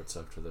Pop-Tarts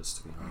after this,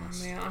 to be Oh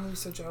honest. man, I'm gonna be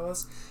so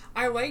jealous.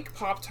 I like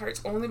Pop-Tarts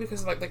only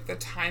because of like the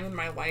time in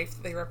my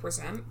life they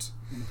represent.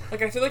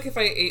 Like, I feel like if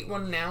I ate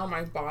one now,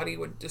 my body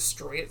would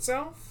destroy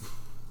itself.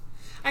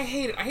 I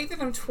hate it. I hate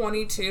that I'm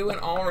 22 and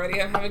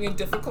already I'm having a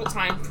difficult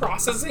time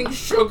processing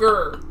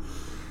sugar.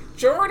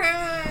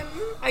 Jordan!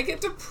 I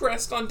get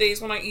depressed on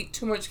days when I eat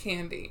too much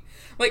candy.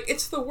 Like,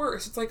 it's the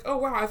worst. It's like, oh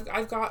wow,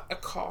 I've got a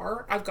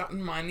car, I've got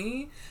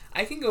money,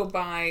 I can go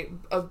buy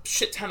a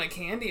shit ton of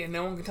candy and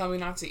no one can tell me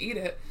not to eat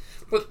it.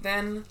 But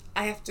then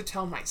I have to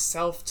tell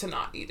myself to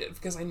not eat it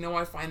because I know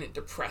I find it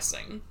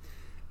depressing.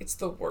 It's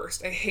the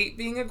worst. I hate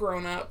being a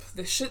grown-up.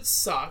 This shit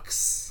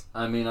sucks.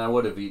 I mean, I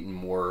would have eaten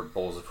more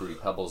bowls of Fruity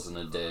Pebbles in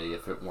a day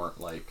if it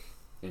weren't, like,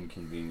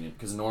 inconvenient.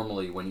 Because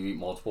normally, when you eat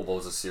multiple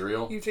bowls of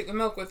cereal... You take the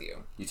milk with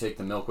you. You take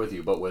the milk with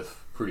you, but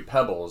with Fruity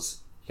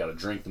Pebbles, you gotta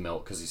drink the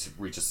milk because you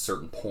reach a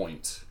certain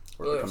point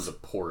where it becomes a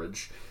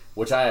porridge,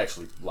 which I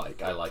actually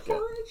like. I like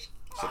porridge? it.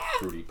 It's like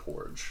fruity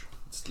porridge.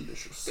 It's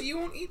delicious. But you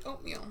won't eat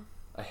oatmeal.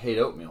 I hate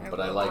oatmeal, but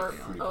I like love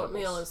Fruity Pebbles.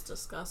 Oatmeal is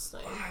disgusting.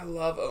 I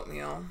love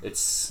oatmeal. It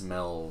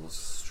smells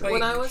strange.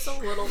 When I was a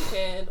little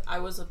kid, I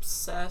was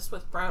obsessed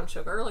with brown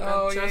sugar. Like,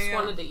 I just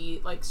wanted to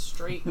eat, like,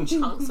 straight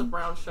chunks of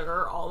brown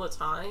sugar all the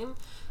time.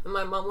 And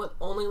my mom would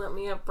only let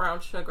me have brown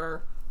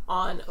sugar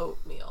on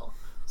oatmeal.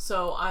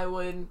 So I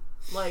would,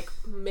 like,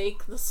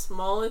 make the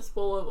smallest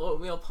bowl of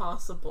oatmeal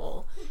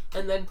possible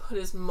and then put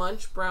as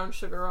much brown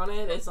sugar on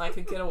it as I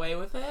could get away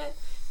with it.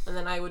 And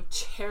then I would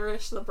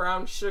cherish the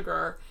brown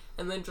sugar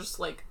and then just,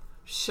 like,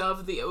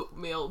 shove the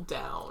oatmeal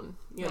down,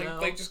 you know?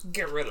 Like, just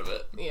get rid of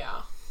it.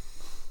 Yeah.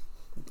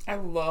 I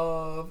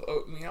love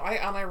oatmeal. I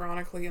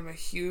unironically am a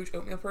huge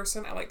oatmeal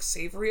person. I like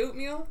savory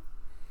oatmeal.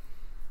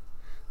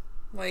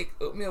 Like,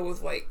 oatmeal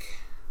with, like,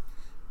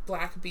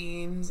 black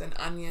beans and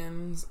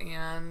onions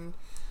and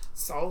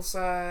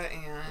salsa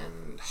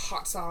and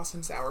hot sauce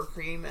and sour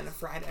cream and a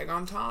fried egg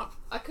on top.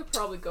 I could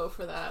probably go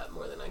for that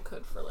more than I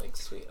could for, like,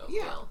 sweet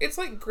oatmeal. Yeah, it's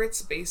like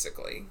grits,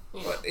 basically,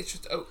 but it's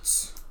just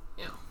oats.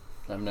 Yeah.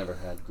 I've never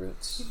had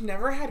grits. You've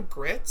never had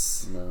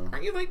grits? No.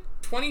 Aren't you, like,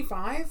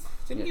 25?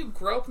 Didn't you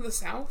grow up in the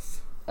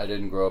South? I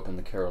didn't grow up in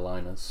the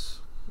Carolinas.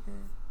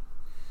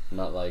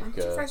 Not like... I'm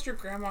surprised your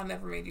grandma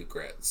never made you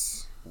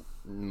grits.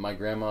 My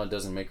grandma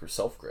doesn't make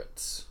herself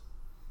grits.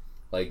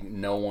 Like,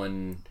 no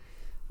one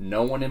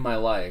in my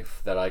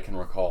life that I can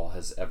recall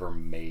has ever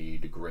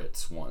made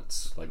grits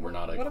once. Like, we're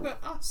not a... What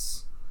about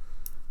us?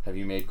 Have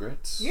you made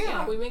grits?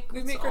 Yeah, we make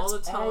grits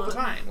all the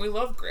time. We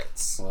love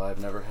grits. Well,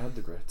 I've never had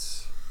the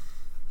grits.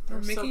 They're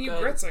making you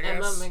grits, I guess.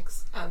 Emma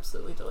makes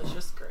absolutely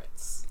delicious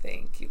grits.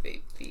 Thank you,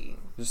 baby.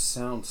 This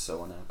sounds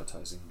so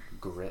unappetizing.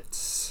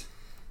 Grits.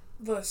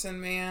 Listen,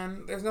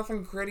 man, there's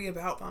nothing gritty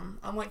about them.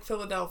 Unlike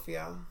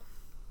Philadelphia.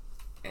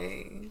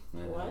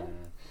 What?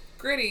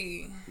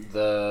 Gritty.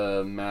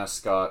 The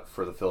mascot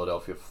for the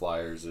Philadelphia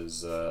Flyers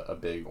is a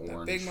big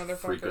orange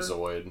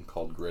freakazoid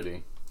called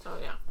Gritty. Oh,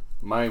 yeah.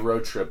 My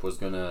road trip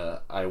was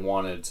I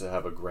wanted to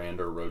have a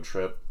grander road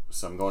trip,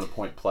 so I'm going to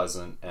Point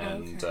Pleasant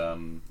and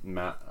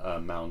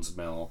Mounds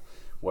Mill,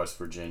 West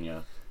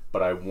Virginia.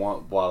 But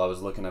while I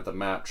was looking at the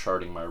map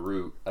charting my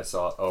route, I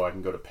saw, I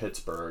can go to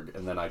Pittsburgh,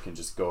 and then I can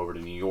just go over to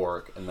New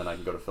York, and then I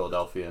can go to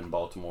Philadelphia and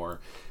Baltimore.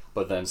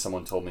 But then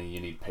someone told me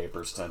you need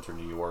papers to enter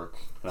New York,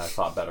 and I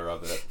thought better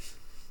of it.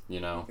 You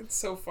know? It's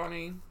so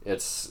funny.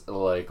 It's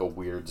like a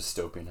weird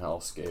dystopian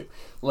hellscape.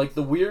 Like,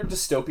 the weird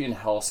dystopian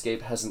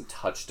hellscape hasn't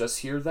touched us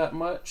here that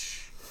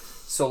much.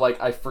 So,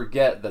 like, I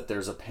forget that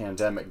there's a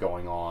pandemic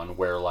going on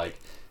where, like,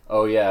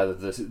 oh yeah,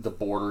 the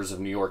borders of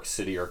New York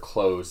City are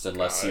closed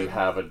unless you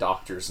have a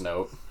doctor's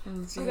note.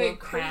 Okay,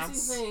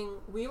 crazy thing.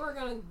 We were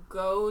going to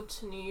go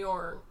to New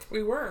York.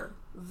 We were.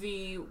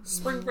 The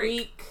spring break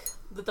week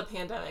that the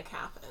pandemic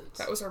happened.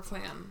 That was our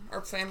plan.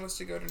 Our plan was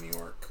to go to New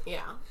York.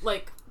 Yeah,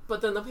 like,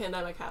 but then the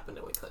pandemic happened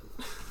and we couldn't.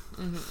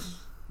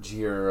 Did you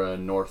hear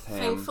Northam?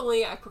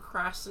 Thankfully, I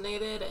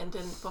procrastinated and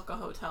didn't book a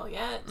hotel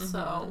yet,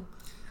 so...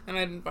 And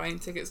I didn't buy any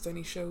tickets to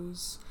any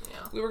shows.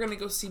 Yeah. We were going to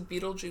go see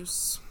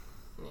Beetlejuice.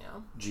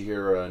 Yeah. Did you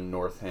hear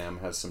Northam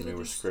has some new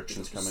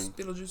restrictions coming?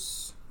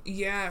 Beetlejuice.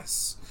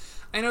 Yes.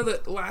 I know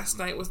that last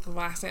night was the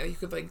last night that you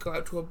could, like, go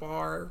out to a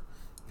bar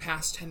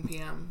past 10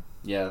 p.m.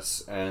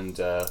 Yes, and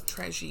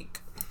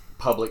Tragique.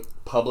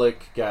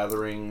 Public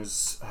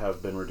gatherings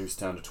have been reduced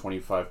down to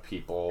 25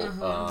 people.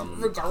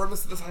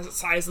 Regardless of the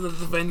size of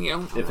the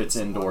venue. If it's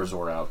indoors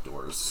or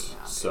outdoors.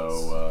 Yeah,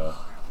 so,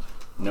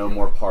 no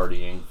more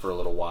partying for a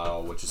little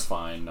while, which is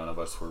fine. None of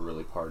us were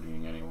really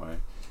partying anyway.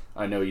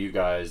 I know you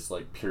guys,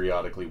 like,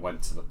 periodically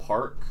went to the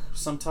park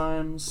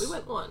sometimes. We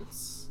went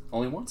once.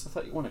 Only once? I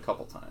thought you went a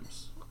couple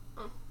times.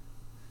 I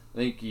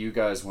think you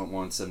guys went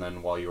once, and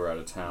then while you were out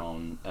of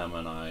town, Emma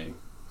and I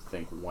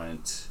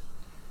went,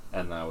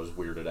 and I was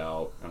weirded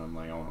out, and I'm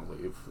like, I want to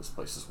leave. This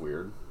place is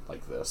weird,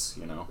 like this,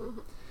 you know?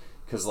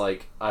 Because,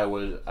 like, I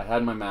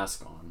had my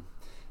mask on,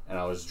 and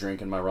I was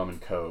drinking my rum and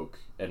coke,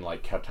 and,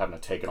 like, kept having to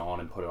take it on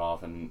and put it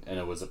off, and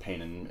it was a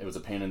pain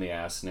in the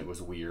ass, and it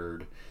was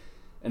weird.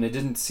 And it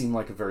didn't seem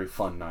like a very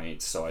fun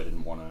night, so I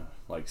didn't want to,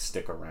 like,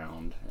 stick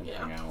around and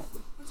hang out.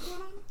 What's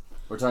going on?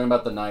 We're talking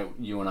about the night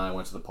you and I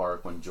went to the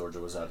park when Georgia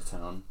was out of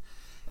town,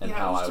 and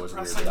how I was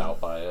depressing. weirded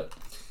out by it.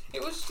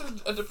 It was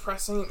just a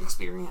depressing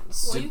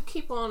experience. Well, you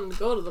keep on to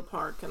go to the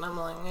park, and I'm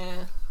like,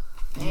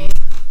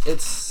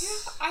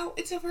 It's... Yeah,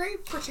 it's a very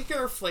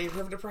particular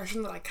flavor of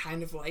depression that I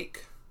kind of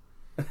like.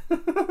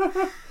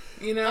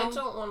 You know? I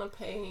don't want to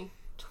pay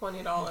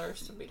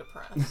 $20 to be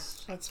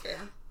depressed. That's fair.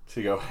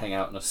 To go hang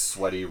out in a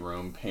sweaty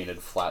room painted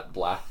flat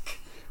black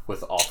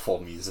with awful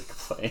music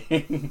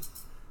playing.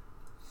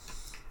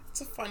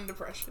 It's a fun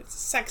depression. It's a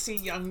sexy,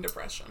 young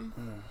depression.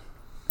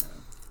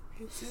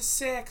 It's a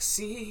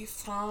sexy,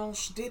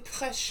 franche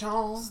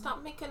depression.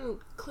 Stop making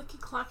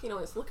clicky-clacky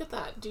noise. Look at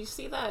that. Do you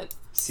see that?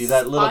 See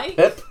that little spike?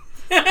 pip?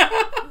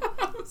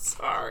 I'm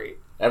sorry.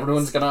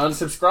 Everyone's gonna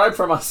unsubscribe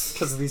from us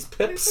because of these It's a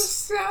pips.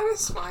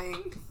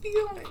 satisfying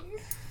feeling.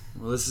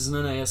 Well, this isn't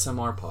an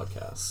ASMR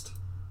podcast.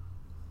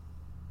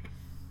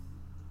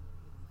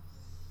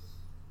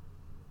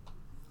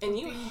 And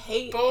you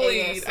hate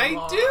Bullied. ASMR.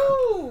 I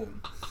do.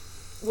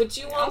 Would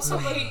you I want also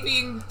somebody hate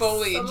being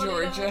bullied, somebody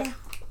to Georgia.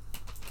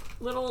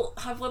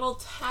 have little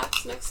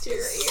taps next to your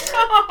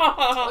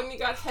ear when you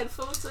got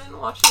headphones in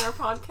watching our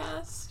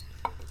podcast?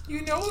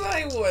 You know that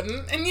I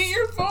wouldn't, and yet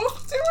you're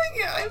both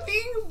doing it. I'm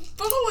being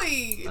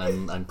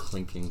bullied. I'm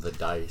clinking the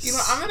dice. You know,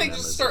 I'm gonna in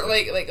just Amazon.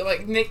 start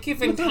like Nick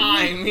keeping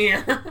time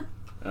here.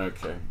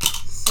 Okay.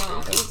 So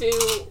You can do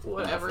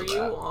whatever Enough of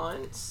you that.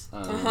 want.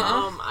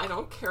 Uh-huh. I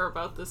don't care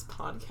about this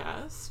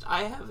podcast.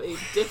 I have a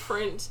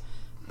different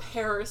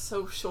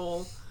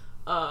parasocial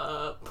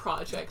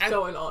project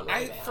going on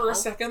right now. For a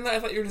second, I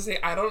thought you were gonna say,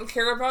 "I don't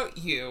care about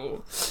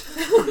you."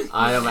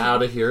 I am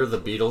out of here. The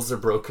Beatles are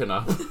broken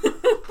up.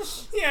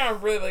 Yeah,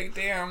 really, like,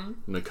 damn.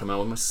 I'm gonna come out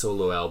with my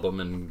solo album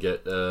and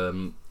get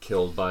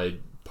killed by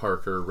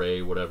Parker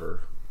Ray,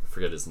 whatever. I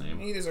forget his name.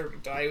 He deserved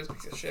to die. He was a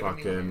piece of shit.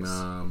 Fucking Anyways.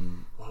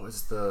 what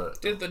was the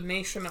Did the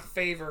nation a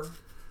favor.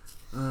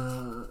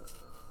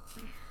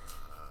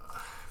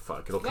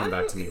 fuck? It'll come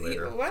back to me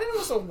later. Lennon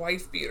was a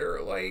wife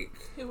beater, like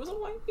Who was a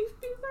white beef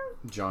beaver?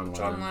 John Lennon.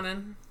 John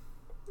Lennon.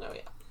 Oh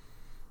yeah.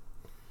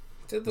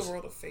 Did the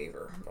world a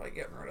favor by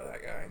getting rid of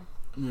that guy.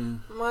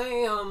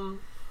 My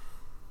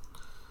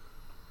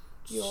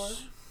Your?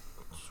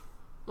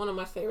 one of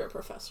my favorite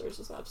professors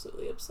is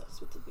absolutely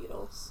obsessed with the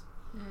Beatles.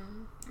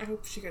 I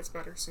hope she gets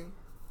better soon.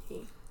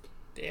 He.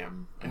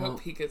 Damn. I Well-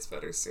 hope he gets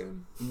better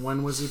soon.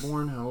 When was he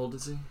born? How old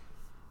is he?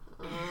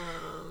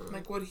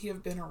 Like, would he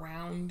have been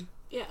around?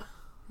 Yeah.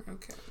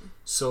 Okay.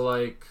 So,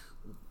 like,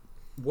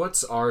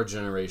 what's our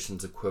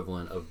generation's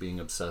equivalent of being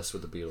obsessed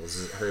with the Beatles?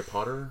 Is it Harry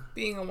Potter?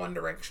 Being a One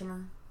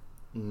Directioner.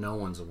 No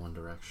one's a One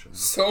Direction.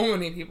 So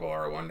many people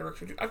are One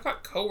Directioner. I've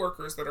got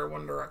coworkers that are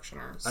One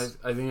Directioners.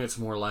 I think it's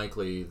more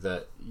likely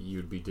that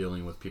you'd be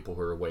dealing with people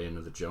who are way into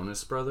the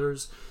Jonas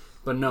Brothers.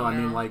 But no, I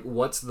mean, No. like,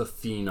 what's the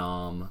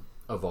phenom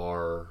of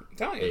our I'm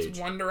telling you, age? it's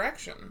One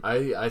Direction.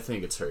 I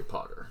think it's Harry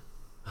Potter.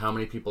 How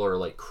many people are,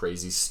 like,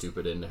 crazy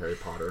stupid into Harry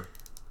Potter?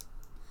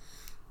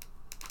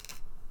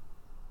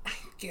 I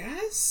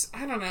guess?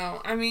 I don't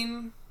know. I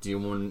mean, Do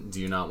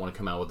you not want to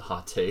come out with a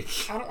hot take?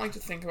 I don't like to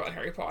think about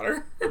Harry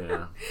Potter.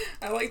 Yeah.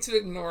 I like to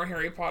ignore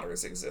Harry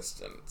Potter's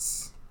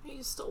existence. I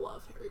used to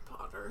love Harry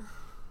Potter.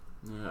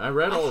 Yeah, I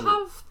read I all of it.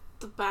 have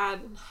the bad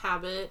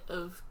habit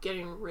of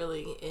getting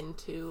really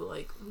into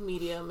like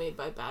media made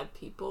by bad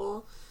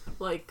people,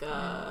 like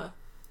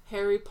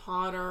Harry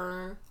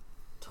Potter,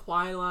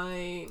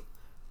 Twilight,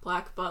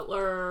 Black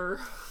Butler.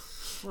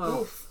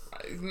 Well, Oof.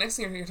 Next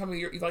thing you're going to tell me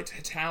you liked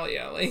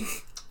Hitalia. Like,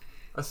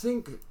 I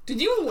think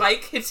did you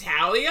like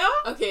Hitalia?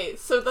 Okay,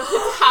 so the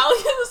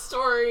Hitalia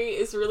story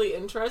is really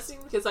interesting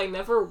because I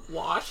never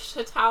watched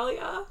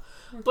Hitalia,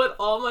 but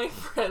all my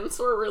friends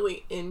were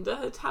really into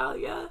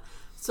Hitalia.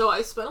 So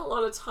I spent a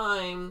lot of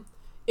time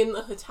in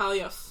the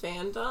Hitalia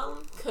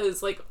fandom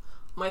because, like,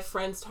 my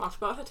friends talked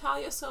about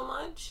Hitalia so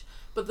much.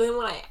 But then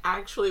when I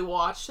actually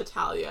watched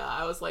Hitalia,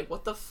 I was like,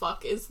 what the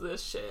fuck is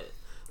this shit?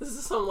 This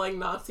is some, like,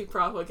 Nazi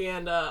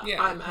propaganda.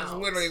 Yeah, I'm that's out.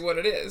 literally what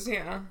it is,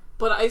 yeah.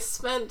 But I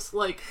spent,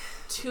 like,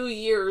 2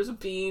 years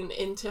being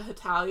into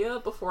Hitalia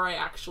before I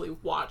actually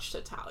watched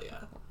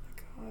Hitalia.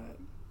 God.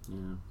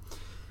 yeah.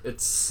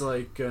 It's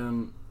like I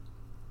don't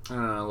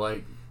know,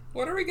 like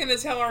What are we going to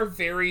tell our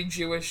very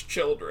Jewish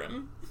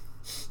children?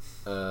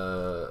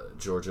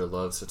 Georgia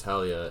loves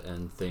Italia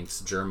and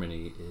thinks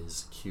Germany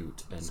is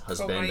cute and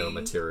husbando kawaii.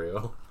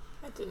 material.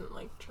 I didn't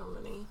like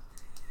Germany.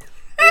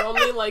 I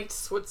only liked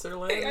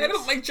Switzerland. Hey, I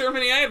don't like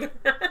Germany either.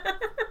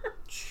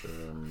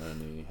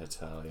 Germany,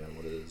 Italia,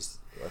 what is...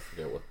 I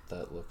forget what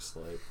that looks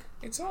like.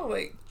 It's all,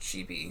 like,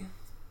 cheapy.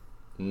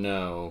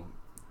 No,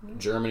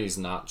 Germany's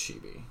not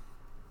chibi.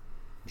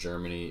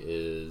 Germany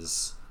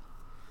is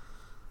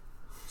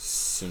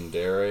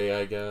tsundere,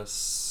 I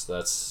guess.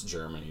 That's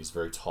Germany. He's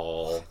very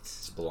tall.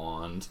 He's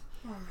blonde.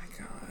 Oh my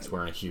god. He's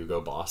wearing a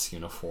Hugo Boss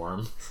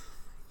uniform.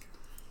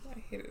 I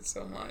hate it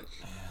so much.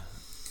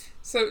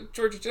 So,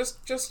 Georgia,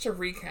 just to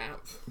recap,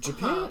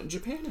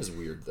 Japan is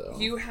weird though.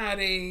 you had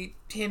a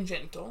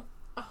tangential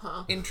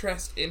Uh-huh.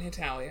 interest in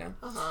Hitalia,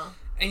 Uh-huh.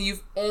 and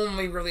you've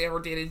only really ever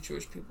dated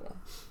Jewish people.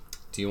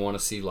 Do you want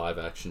to see live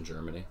action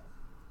Germany?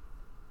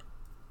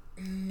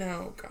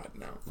 No, God,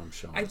 no. I'm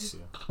showing I it just- to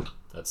you.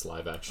 That's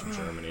live action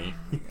Germany.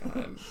 Oh my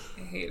god,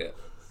 I hate it.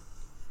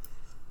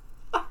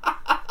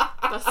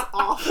 That's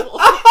awful.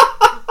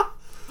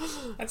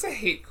 That's a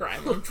hate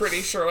crime, I'm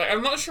pretty sure. Like,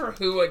 I'm not sure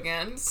who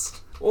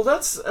against. Well,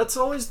 that's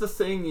always the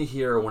thing you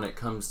hear when it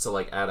comes to,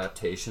 like,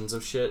 adaptations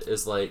of shit,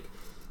 is, like,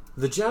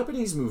 the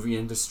Japanese movie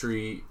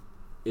industry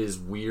is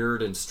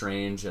weird and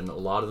strange, and a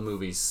lot of the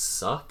movies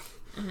suck.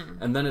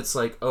 Mm-hmm. And then it's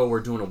like, oh,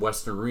 we're doing a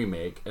Western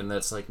remake, and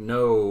that's like,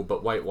 no,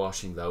 but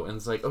whitewashing, though. And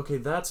it's like, okay,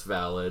 that's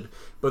valid.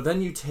 But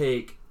then you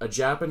take a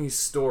Japanese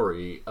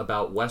story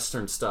about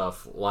Western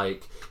stuff,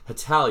 like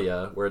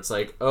Hetalia, where it's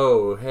like,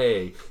 oh,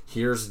 hey,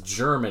 here's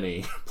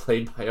Germany,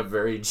 played by a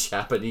very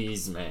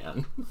Japanese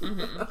man.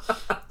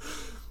 Mm-hmm.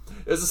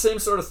 It's the same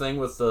sort of thing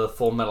with the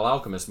Full Metal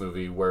Alchemist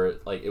movie, where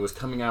it was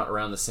coming out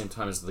around the same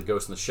time as the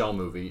Ghost in the Shell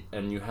movie,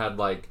 and you had,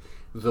 like,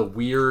 the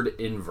weird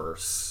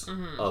inverse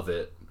of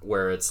it,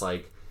 where it's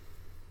like,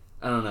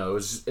 I don't know,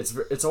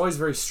 it's always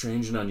very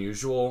strange and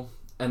unusual.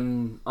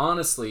 And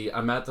honestly,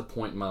 I'm at the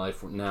point in my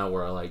life now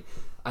where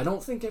I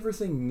don't think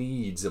everything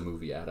needs a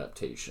movie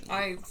adaptation.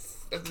 I've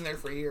been there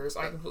for years.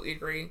 I completely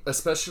agree.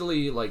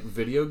 Especially, like,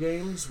 video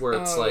games, where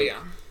it's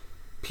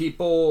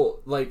people,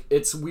 like,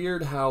 it's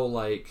weird how,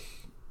 like,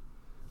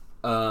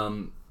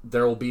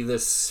 there will be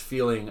this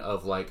feeling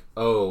of, like,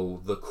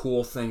 oh, the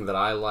cool thing that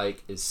I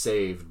like is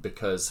saved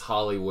because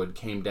Hollywood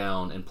came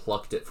down and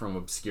plucked it from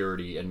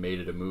obscurity and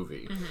made it a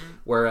movie. Mm-hmm.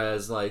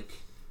 Whereas, like,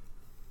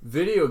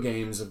 video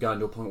games have gotten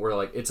to a point where,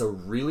 like, it's a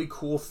really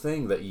cool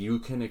thing that you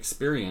can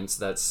experience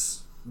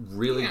that's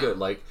really good.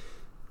 Like,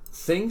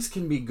 things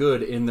can be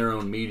good in their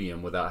own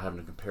medium without having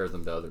to compare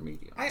them to other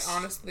mediums.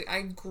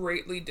 I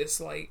greatly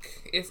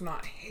dislike, if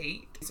not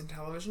hate, in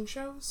television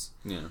shows.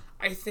 Yeah.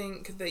 I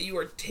think that you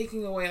are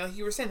taking away, like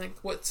you were saying, like,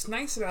 what's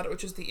nice about it,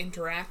 which is the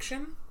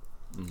interaction,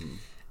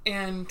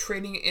 and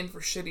trading it in for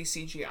shitty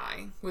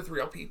CGI with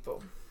real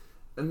people.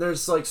 And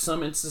there's, like,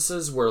 some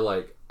instances where,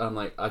 like, I'm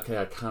like, okay,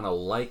 I kind of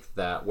like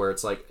that, where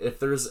it's like,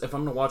 if I'm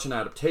going to watch an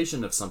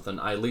adaptation of something,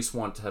 I at least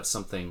want to have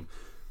something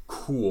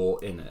cool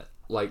in it.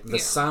 Like, the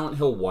Silent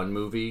Hill 1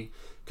 movie,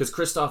 because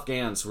Christoph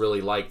Gans really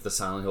liked the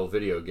Silent Hill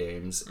video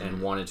games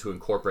and wanted to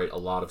incorporate a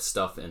lot of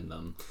stuff in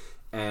them.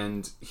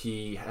 And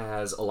he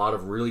has a lot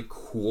of really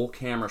cool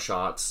camera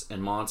shots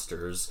and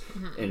monsters.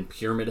 And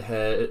Pyramid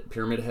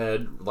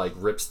Head, like,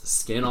 rips the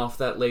skin off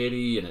that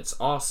lady, and it's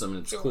awesome,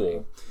 and it's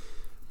cool.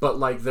 But,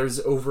 like,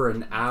 there's over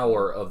an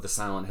hour of the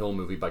Silent Hill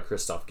movie by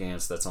Christoph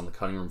Gans that's on the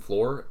cutting room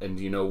floor, and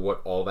do you know what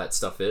all that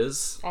stuff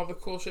is? All the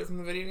cool shit from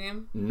the video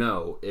game?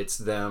 No, it's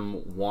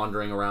them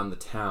wandering around the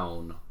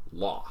town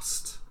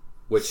lost,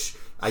 which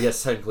I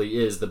guess technically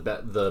is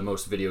the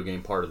most video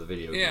game part of the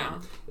video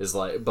game. Is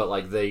like, but,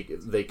 like, they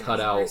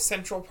cut out, a very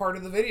central part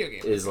of the video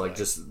game is like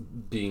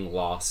just being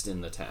lost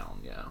in the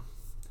town.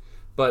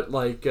 But,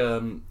 like,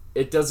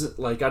 it doesn't,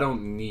 like, I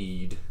don't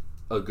need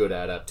a good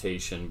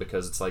adaptation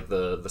because it's like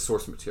the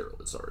source material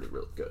is already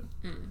really good.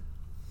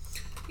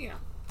 Yeah,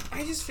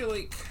 I just feel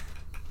like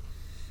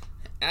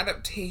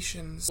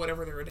adaptations,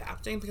 whatever they're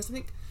adapting, because I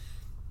think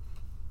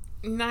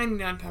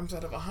 99 times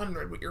out of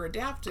 100 what you're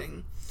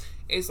adapting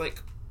is,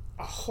 like,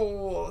 a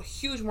whole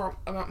huge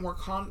amount more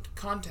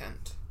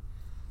content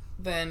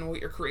than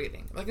what you're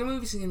creating. Like, a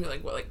movie's gonna be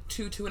like, what, like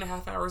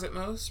 2.5 hours at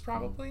most,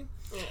 probably.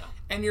 Yeah.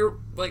 And you're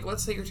like,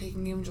 let's say you're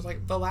taking even just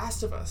like The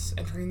Last of Us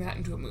and turning that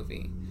into a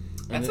movie.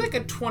 That's like a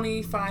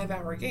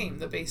 25-hour game,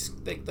 the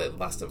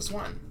Last of Us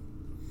 1.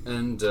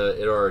 And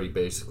it already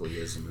basically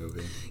is a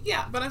movie.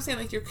 Yeah, but I'm saying,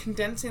 like, you're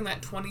condensing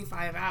that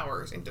 25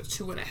 hours into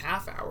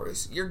 2.5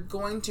 hours. You're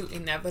going to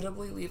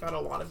inevitably leave out a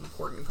lot of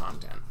important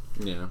content.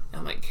 Yeah.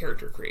 And, like,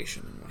 character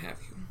creation and what have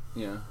you.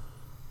 Yeah.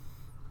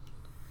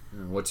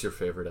 What's your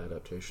favorite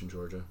adaptation,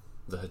 Georgia?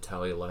 The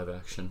Hetalia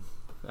live-action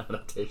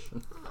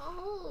adaptation.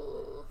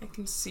 Oh. I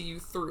can see you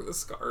through the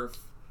scarf.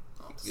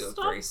 You look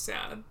very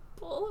sad.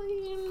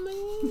 Bullying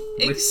me.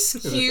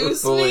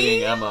 Excuse me?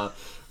 Bullying Emma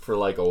for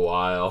like a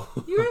while.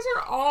 You guys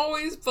are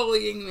always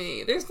bullying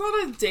me. There's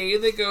not a day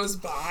that goes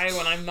by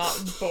when I'm not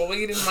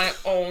bullied in my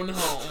own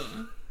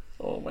home.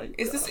 Oh my god.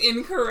 Is this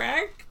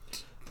incorrect?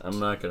 I'm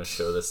not going to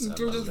show this to Emma.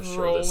 You're just I'm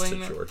going to show this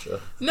to Georgia.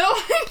 No,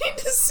 I need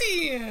to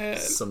see it.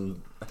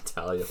 Some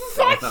Italia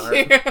fan art.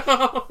 You.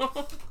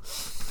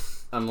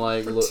 I'm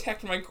like...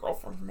 Protect my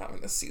girlfriend from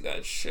having to see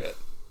that shit.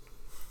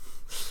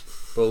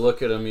 But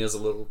look at him, he has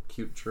a little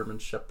cute German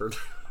Shepherd.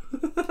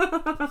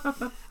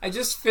 I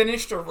just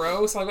finished a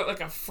row, so I got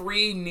like a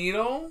free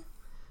needle.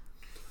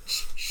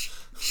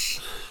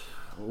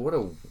 What a...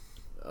 What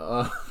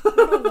a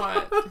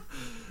what?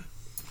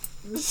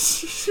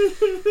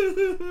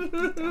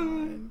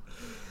 God.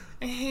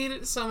 I hate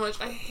it so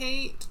much. I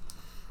hate...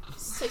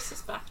 This takes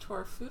us back to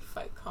our food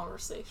fight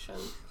conversation.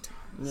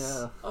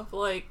 Yeah. Of,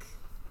 like,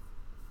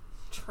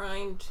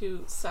 trying to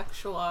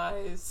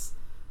sexualize,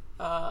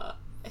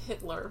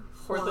 Hitler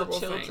for horrible the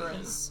children.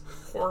 Things.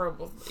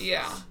 Horrible.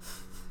 Yeah.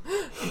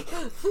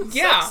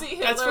 Yeah,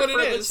 that's what it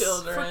is.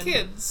 For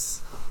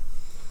kids.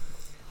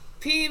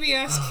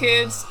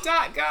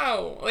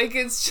 PBSkids.go. Like,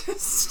 it's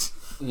just...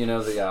 You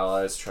know, the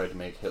Allies tried to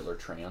make Hitler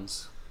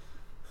trans.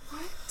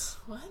 What?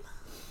 What?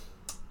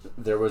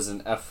 There was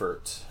an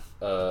effort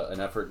an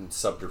effort in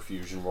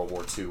subterfuge in World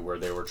War II where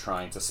they were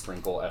trying to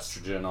sprinkle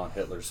estrogen on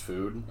Hitler's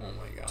food Oh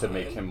my god. to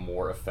make him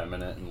more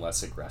effeminate and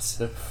less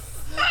aggressive.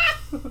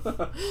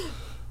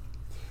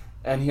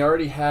 And he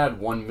already had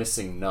one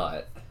missing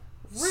nut.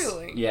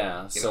 Really?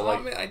 Yeah. You So know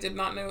like, what? I did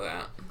not know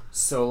that.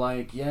 so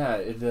like, yeah.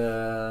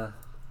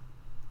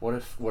 What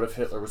if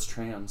Hitler was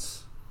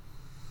trans?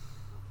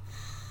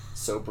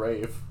 So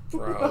brave.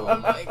 Bro. Oh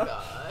my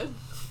god.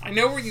 I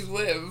know where you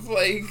live.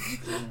 Like,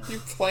 you're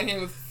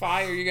playing with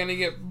fire, you're gonna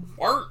get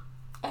burnt.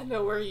 I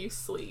know where you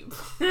sleep.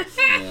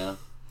 Yeah.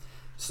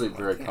 Sleep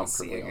very can't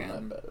see comfortably on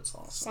again. that bed. It's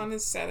awesome. Sun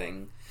is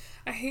setting.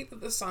 I hate that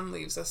the sun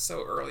leaves us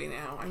so early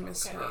now. I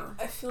miss her.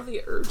 I feel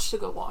the urge to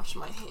go wash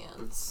my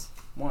hands.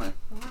 Why?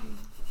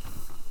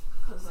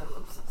 Because I'm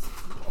obsessed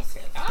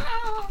with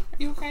Ah, are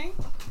you okay?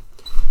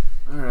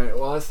 Alright,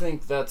 well, I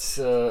think that's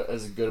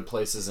as good a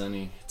place as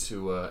any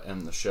to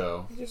end the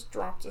show. I just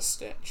dropped a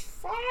stitch.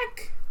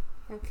 Fuck.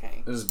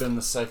 Okay. This has been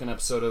the second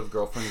episode of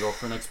Girlfriend,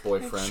 It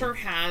Ex-Boyfriend. sure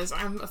has.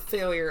 I'm a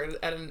failure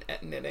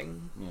at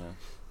knitting. Yeah.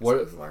 what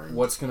we've learned.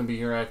 What's going to be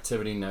your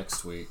activity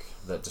next week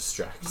that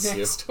distracts you?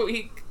 Next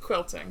week,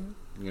 quilting.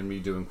 You're going to be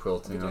doing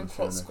quilting. I'm doing on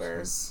quilt next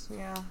squares.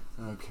 Yeah. week.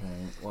 Okay,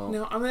 well...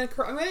 No, I'm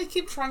gonna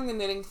keep trying the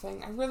knitting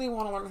thing. I really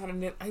want to learn how to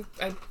knit. I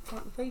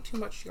got way too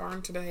much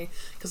yarn today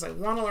because I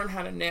want to learn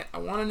how to knit. I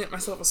want to knit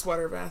myself a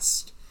sweater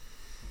vest.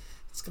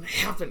 It's gonna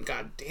happen.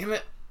 God damn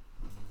it.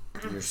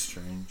 You're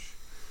strange.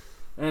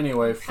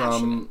 Anyway,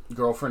 from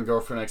Girlfriend,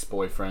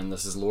 Ex-Boyfriend,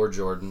 this is Lord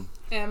Jordan.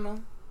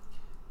 Emma.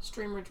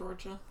 Streamer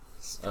Georgia.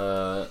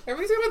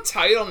 Everybody's got a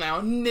title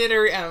now.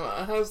 Knitter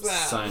Emma. How's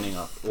that? Signing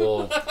up.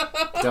 Well,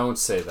 don't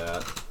say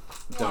that.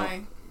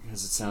 Why?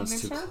 Because it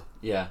sounds too... Knitter?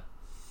 Yeah.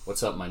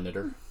 What's up, my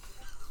knitter?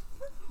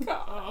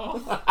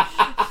 Oh.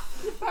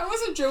 That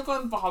was a joke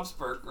on Bob's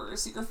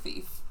Burgers. You're a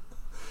thief.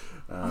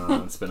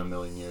 It's been a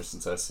million years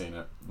since I've seen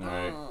it.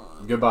 Alright.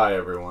 Goodbye,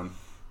 everyone.